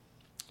together,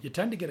 you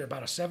tend to get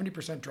about a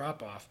 70%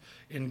 drop-off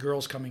in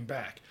girls coming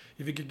back.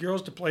 If you get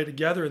girls to play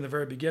together in the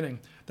very beginning,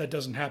 that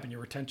doesn't happen.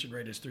 Your retention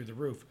rate is through the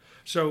roof.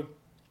 So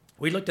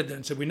we looked at that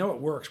and said, we know it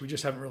works. We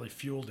just haven't really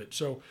fueled it.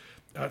 So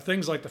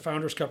things like the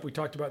Founders Cup we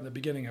talked about in the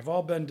beginning have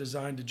all been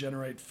designed to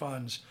generate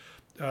funds.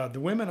 The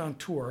women on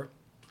tour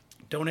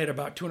donate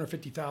about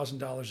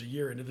 $250,000 a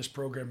year into this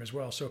program as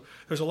well. So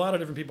there's a lot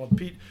of different people.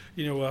 Pete,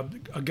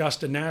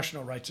 Augusta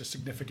National writes a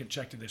significant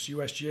check to this.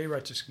 USGA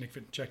writes a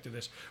significant check to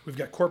this. We've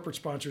got corporate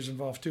sponsors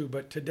involved too.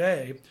 But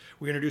today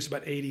we introduce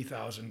about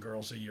 80,000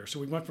 girls a year. So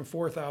we went from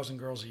 4,000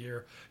 girls a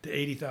year to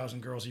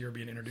 80,000 girls a year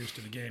being introduced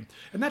to the game.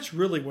 And that's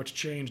really what's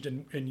changed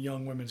in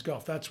young women's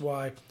golf. That's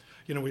why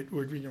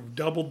we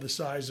doubled the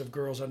size of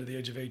girls under the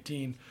age of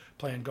 18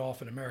 playing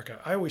golf in America.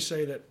 I always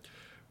say that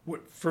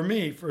for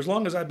me, for as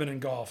long as I've been in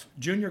golf,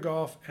 junior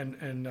golf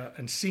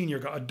and senior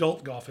golf,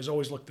 adult golf has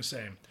always looked the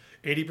same.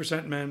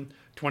 80% men,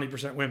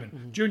 20% women.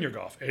 Mm-hmm. Junior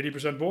golf,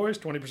 80% boys,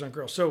 20%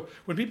 girls. So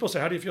when people say,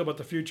 how do you feel about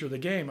the future of the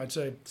game? I'd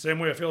say the same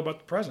way I feel about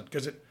the present,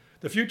 because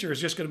the future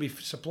is just going to be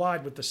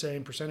supplied with the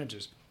same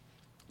percentages.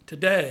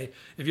 Today,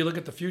 if you look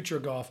at the future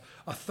of golf,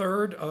 a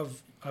third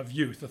of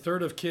youth, a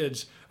third of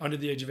kids under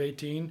the age of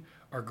 18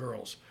 are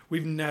girls.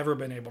 We've never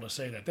been able to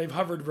say that. They've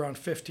hovered around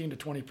 15 to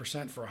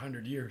 20% for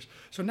 100 years.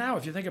 So now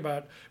if you think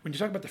about, when you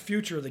talk about the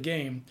future of the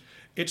game,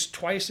 it's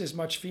twice as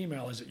much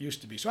female as it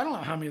used to be. So I don't know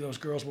how many of those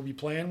girls will be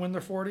playing when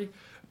they're 40,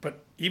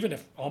 but even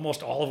if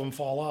almost all of them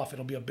fall off,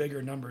 it'll be a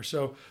bigger number.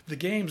 So the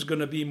game's going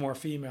to be more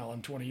female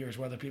in 20 years,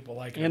 whether people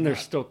like it or not. And they're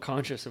still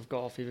conscious of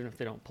golf, even if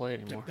they don't play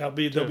anymore. There'll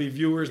be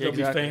viewers, there'll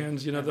be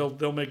fans,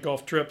 they'll make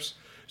golf trips.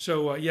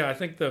 So I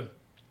think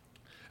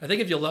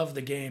if you love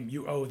the game,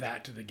 you owe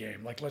that to the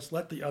game. Like, let's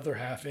let the other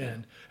half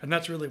in. And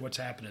that's really what's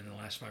happened in the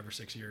last 5 or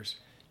 6 years.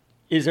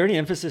 Is there any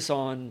emphasis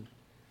on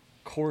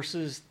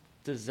courses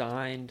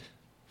designed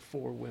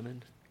for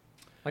women?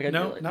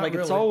 No, not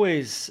really.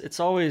 It's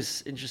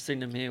always interesting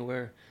to me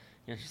where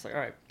it's just like,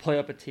 all right, play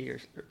up a tee or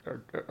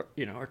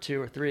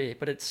 2 or 3,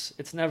 but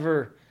it's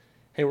never,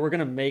 hey, we're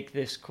gonna make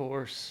this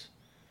course,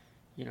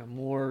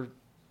 more.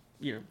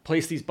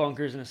 Place these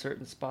bunkers in a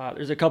certain spot.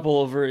 There's a couple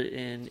over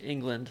in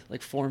England,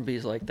 like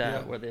Formby's like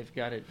that, where they've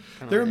got it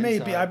kind of there may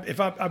be.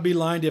 I'd be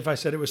lying if I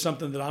said it was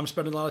something that I'm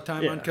spending a lot of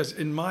time on, because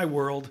in my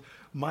world,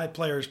 my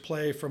players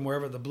play from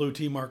wherever the blue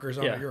tee markers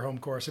are Yeah. at your home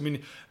course. I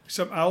mean,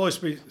 I'll always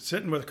be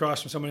sitting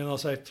across from somebody and they'll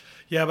say,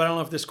 yeah, but I don't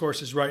know if this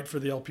course is right for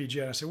the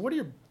LPGA. And I say, what do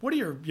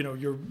your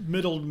your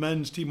middle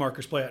men's tee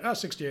markers play at?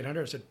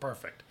 6,800. I said,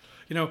 perfect.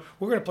 We're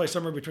going to play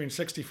somewhere between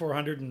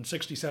 6,400 and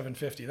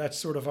 6,750. That's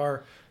sort of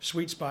our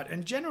sweet spot.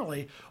 And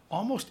generally,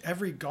 almost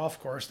every golf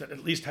course that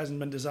at least hasn't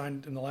been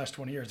designed in the last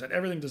 20 years, that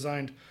everything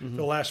designed for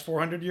the last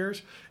 400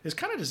 years, is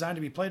kind of designed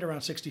to be played around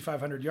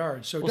 6,500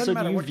 yards. So it doesn't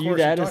matter do you what view course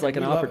that you're as like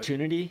talking, an we love it.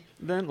 opportunity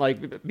then?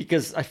 Like,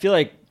 because I feel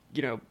like,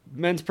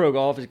 men's pro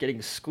golf is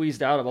getting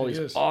squeezed out of all It these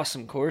is.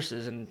 awesome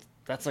courses, and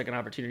that's like an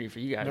opportunity for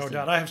you guys. No to-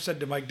 doubt. I have said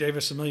to Mike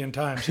Davis a million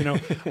times,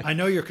 I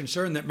know you're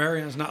concerned that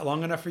Marion's not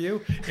long enough for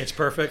you. It's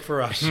perfect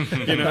for us.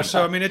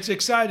 So, I mean, it's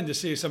exciting to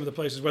see some of the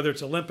places, whether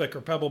it's Olympic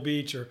or Pebble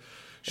Beach or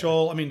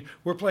Shoal. I mean,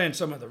 we're playing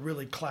some of the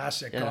really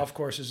classic golf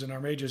courses in our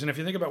majors. And if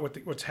you think about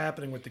what's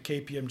happening with the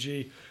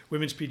KPMG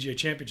Women's PGA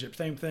Championship,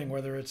 same thing,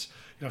 whether it's,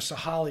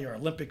 Sahali or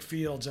Olympic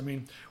Fields. I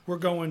mean, we're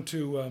going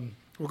to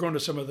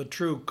some of the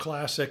true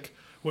classic,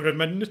 what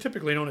are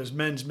typically known as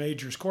men's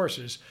majors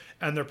courses,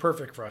 and they're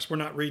perfect for us. We're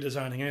not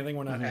redesigning anything.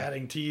 We're not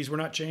adding tees. We're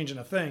not changing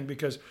a thing,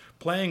 because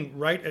playing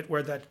right at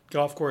where that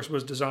golf course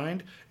was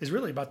designed is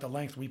really about the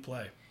length we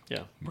play.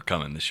 Yeah. We're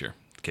coming this year.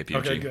 KPMG.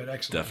 Okay, good.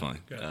 Excellent. Definitely.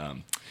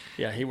 Good.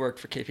 Yeah, he worked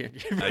for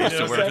KPMG. I used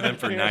to work for them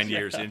for 9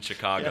 years in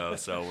Chicago,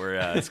 so we're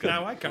it's good.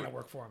 Now I kind of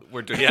work for them.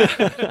 We're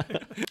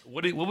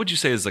what would you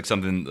say is like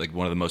something like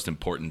one of the most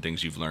important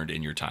things you've learned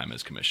in your time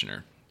as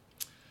commissioner?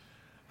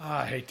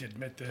 I hate to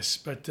admit this,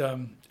 but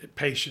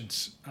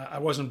patience. I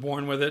wasn't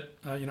born with it.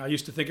 I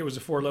used to think it was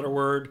a four-letter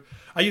word.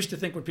 I used to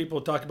think when people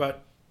talk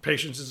about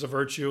patience as a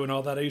virtue and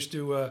all that, I used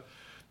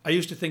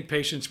to think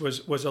patience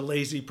was a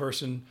lazy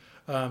person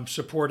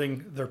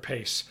supporting their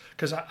pace,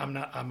 because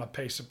I'm a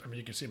pace. I mean,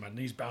 you can see my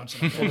knees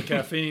bouncing. I'm full of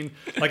caffeine,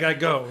 like I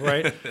go,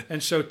 right?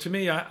 And so to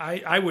me,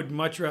 I would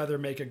much rather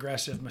make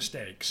aggressive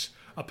mistakes,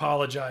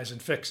 apologize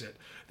and fix it,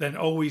 than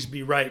always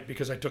be right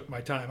because I took my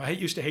time. I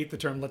used to hate the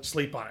term "let's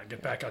sleep on it,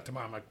 get back out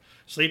tomorrow." I'm like,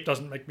 sleep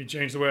doesn't make me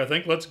change the way I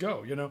think. Let's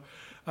go,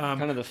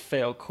 Kind of the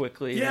fail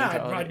quickly. Yeah,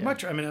 mentality, I'd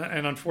much. I mean,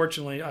 and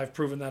unfortunately, I've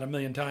proven that a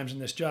million times in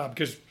this job,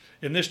 because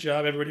in this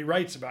job, everybody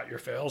writes about your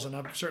fails, and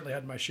I've certainly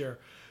had my share.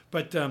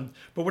 But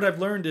what I've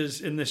learned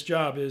is in this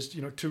job is,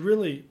 to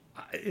really,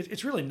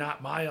 it's really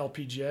not my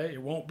LPGA.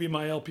 It won't be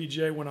my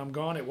LPGA when I'm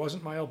gone. It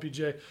wasn't my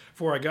LPGA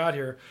before I got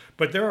here.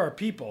 But there are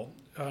people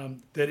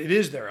that it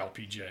is their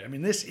LPGA. I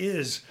mean, this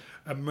is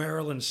a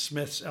Marilyn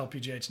Smith's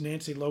LPGA. It's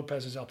Nancy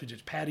Lopez's LPGA.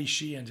 It's Patty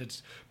Sheehan's.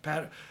 It's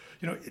Pat.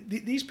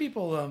 These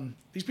people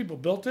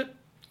built it.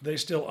 They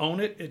still own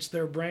it. It's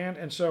their brand.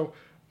 And so,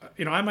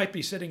 I might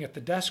be sitting at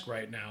the desk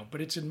right now, but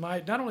it's in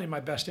not only in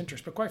my best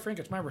interest, but quite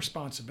frankly, it's my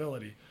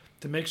responsibility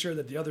to make sure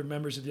that the other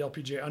members of the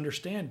LPGA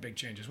understand big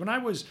changes. When I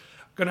was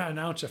going to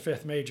announce a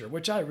fifth major,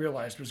 which I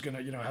realized was going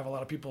to, have a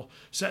lot of people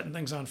setting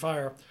things on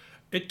fire,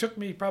 it took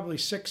me probably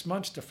 6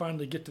 months to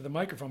finally get to the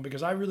microphone,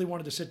 because I really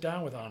wanted to sit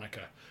down with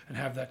Annika and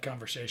have that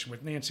conversation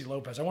with Nancy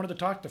Lopez. I wanted to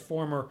talk to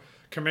former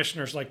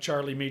commissioners like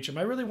Charlie Meacham.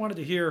 I really wanted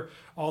to hear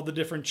all the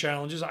different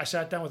challenges. I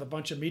sat down with a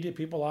bunch of media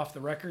people off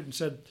the record and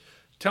said,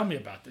 tell me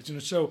about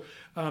this. So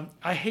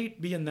I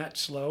hate being that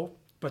slow,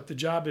 but the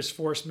job has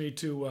forced me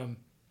to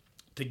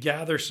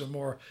gather some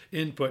more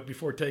input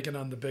before taking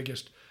on the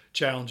biggest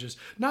challenges.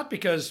 Not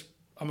because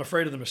I'm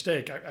afraid of the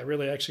mistake. I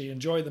really actually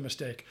enjoy the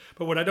mistake.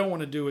 But what I don't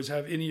want to do is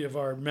have any of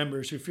our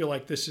members who feel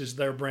like this is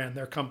their brand,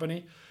 their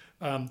company,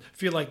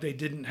 feel like they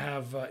didn't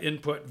have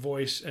input,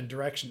 voice, and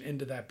direction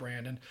into that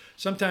brand. And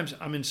sometimes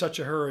I'm in such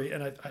a hurry,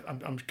 and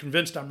I'm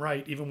convinced I'm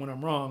right, even when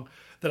I'm wrong,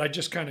 that I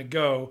just kind of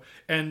go.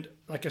 And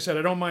like I said,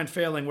 I don't mind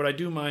failing. What I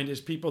do mind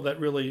is people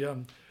that really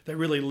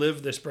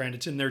live this brand.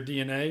 It's in their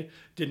DNA,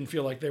 didn't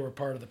feel like they were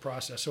part of the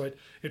process. So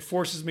it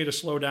forces me to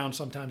slow down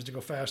sometimes, to go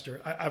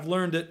faster. I've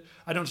learned it.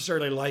 I don't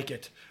necessarily like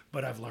it,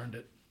 but I've learned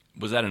it.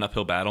 Was that an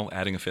uphill battle,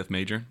 adding a fifth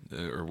major,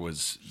 or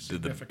was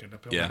significant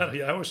uphill yeah. battle?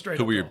 Yeah, I was straight.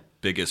 Who were your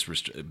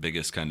uphill.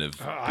 biggest kind of?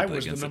 I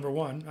was the number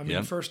one. I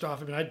mean, first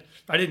off,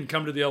 I didn't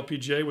come to the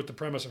LPGA with the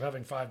premise of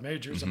having 5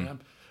 majors. Mm-hmm. I mean,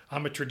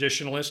 I'm a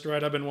traditionalist,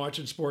 right? I've been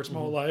watching sports my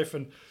whole life,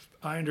 and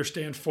I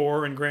understand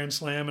 4 and Grand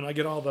Slam, and I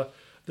get all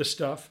the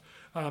stuff.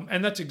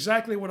 And that's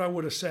exactly what I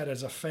would have said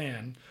as a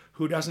fan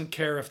who doesn't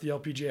care if the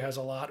LPGA has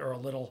a lot or a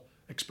little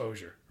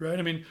exposure, right?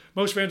 I mean,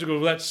 most fans will go,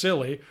 well, that's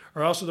silly,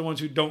 are also the ones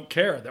who don't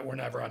care that we're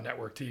never on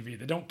network TV.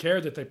 They don't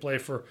care that they play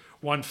for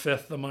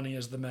 1/5 the money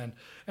as the men.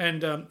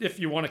 And if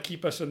you want to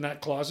keep us in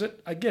that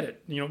closet, I get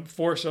it.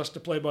 Force us to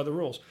play by the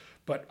rules.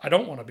 But I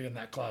don't want to be in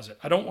that closet.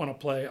 I don't want to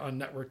play on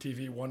network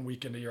TV 1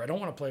 weekend a year. I don't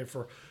want to play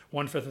for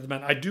 1/5 of the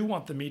men. I do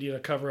want the media to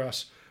cover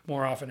us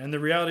more often. And the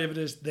reality of it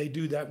is they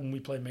do that when we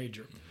play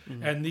major.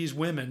 Mm-hmm. And these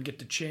women get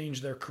to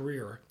change their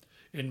career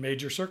in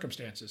major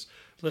circumstances.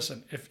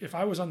 Listen, if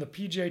I was on the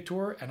PGA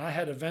Tour and I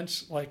had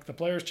events like the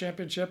Players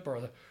Championship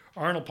or the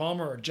Arnold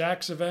Palmer or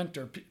Jack's event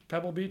or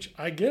Pebble Beach,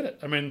 I get it.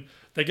 I mean,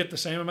 they get the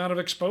same amount of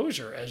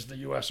exposure as the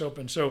U.S.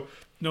 Open, so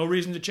no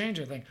reason to change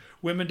anything.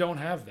 Women don't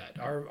have that.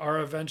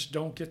 Our events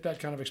don't get that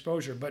kind of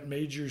exposure, but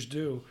majors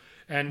do.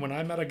 And when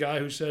I met a guy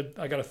who said,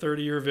 I got a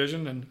 30-year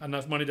vision and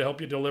enough money to help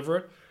you deliver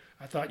it,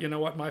 I thought, you know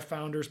what, my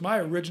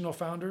original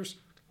founders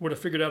would have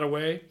figured out a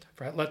way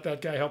for let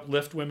that guy help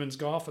lift women's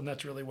golf, and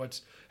that's really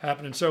what's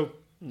happening. So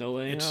No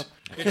laying up.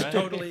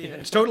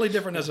 it's totally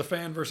different as a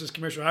fan versus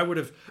commissioner.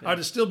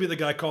 I'd still be the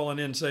guy calling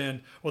in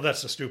saying, well,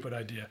 that's a stupid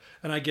idea.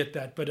 And I get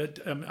that,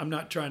 but I'm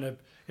not trying to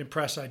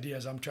impress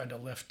ideas. I'm trying to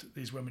lift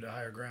these women to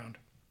higher ground.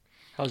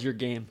 How's your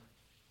game?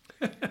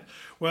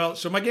 Well,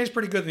 so my game's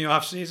pretty good in the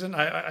off season.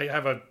 I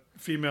have a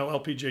female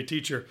LPGA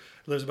teacher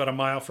who lives about a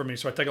mile from me,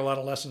 so I take a lot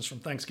of lessons from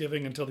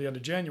Thanksgiving until the end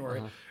of January.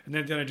 And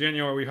then at the end of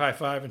January, we high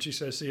five, and she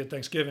says, "See you at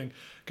Thanksgiving,"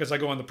 because I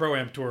go on the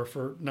Pro-Am tour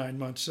for 9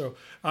 months. So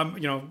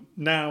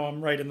now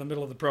I'm right in the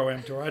middle of the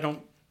Pro-Am tour.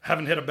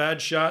 Haven't hit a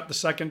bad shot the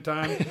second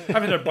time. I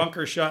haven't hit a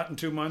bunker shot in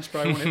 2 months.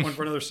 Probably won't hit one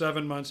for another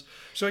 7 months.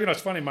 So,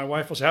 it's funny. My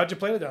wife will say, "How'd you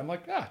play today?" I'm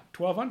like,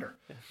 12 under.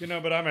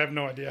 But I have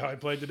no idea how I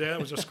played today.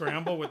 That was a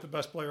scramble with the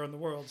best player in the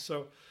world.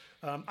 So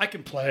I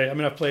can play.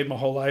 I've played my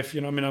whole life.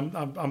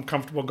 I'm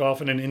comfortable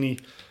golfing in any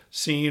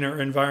scene or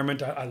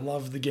environment. I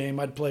love the game.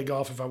 I'd play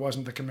golf if I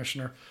wasn't the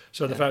commissioner.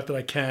 So the fact that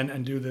I can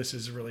and do this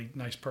is a really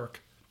nice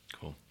perk.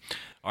 Cool.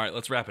 All right,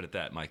 let's wrap it at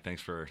that, Mike.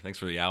 Thanks for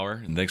the hour,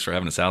 and thanks for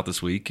having us out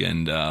this week.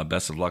 And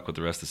best of luck with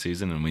the rest of the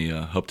season. And we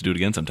hope to do it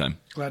again sometime.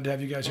 Glad to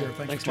have you guys here.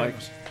 Thanks for Mike.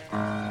 us.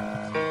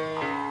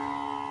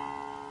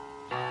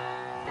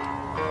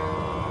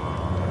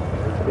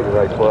 Be the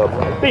right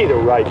club. Be the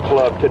right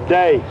club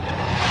today.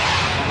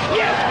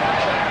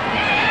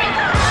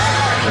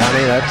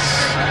 Johnny, that's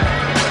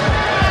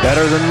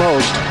better than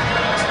most.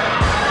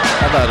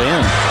 How about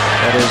in?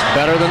 That is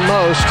better than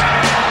most.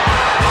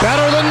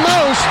 Better than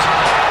most.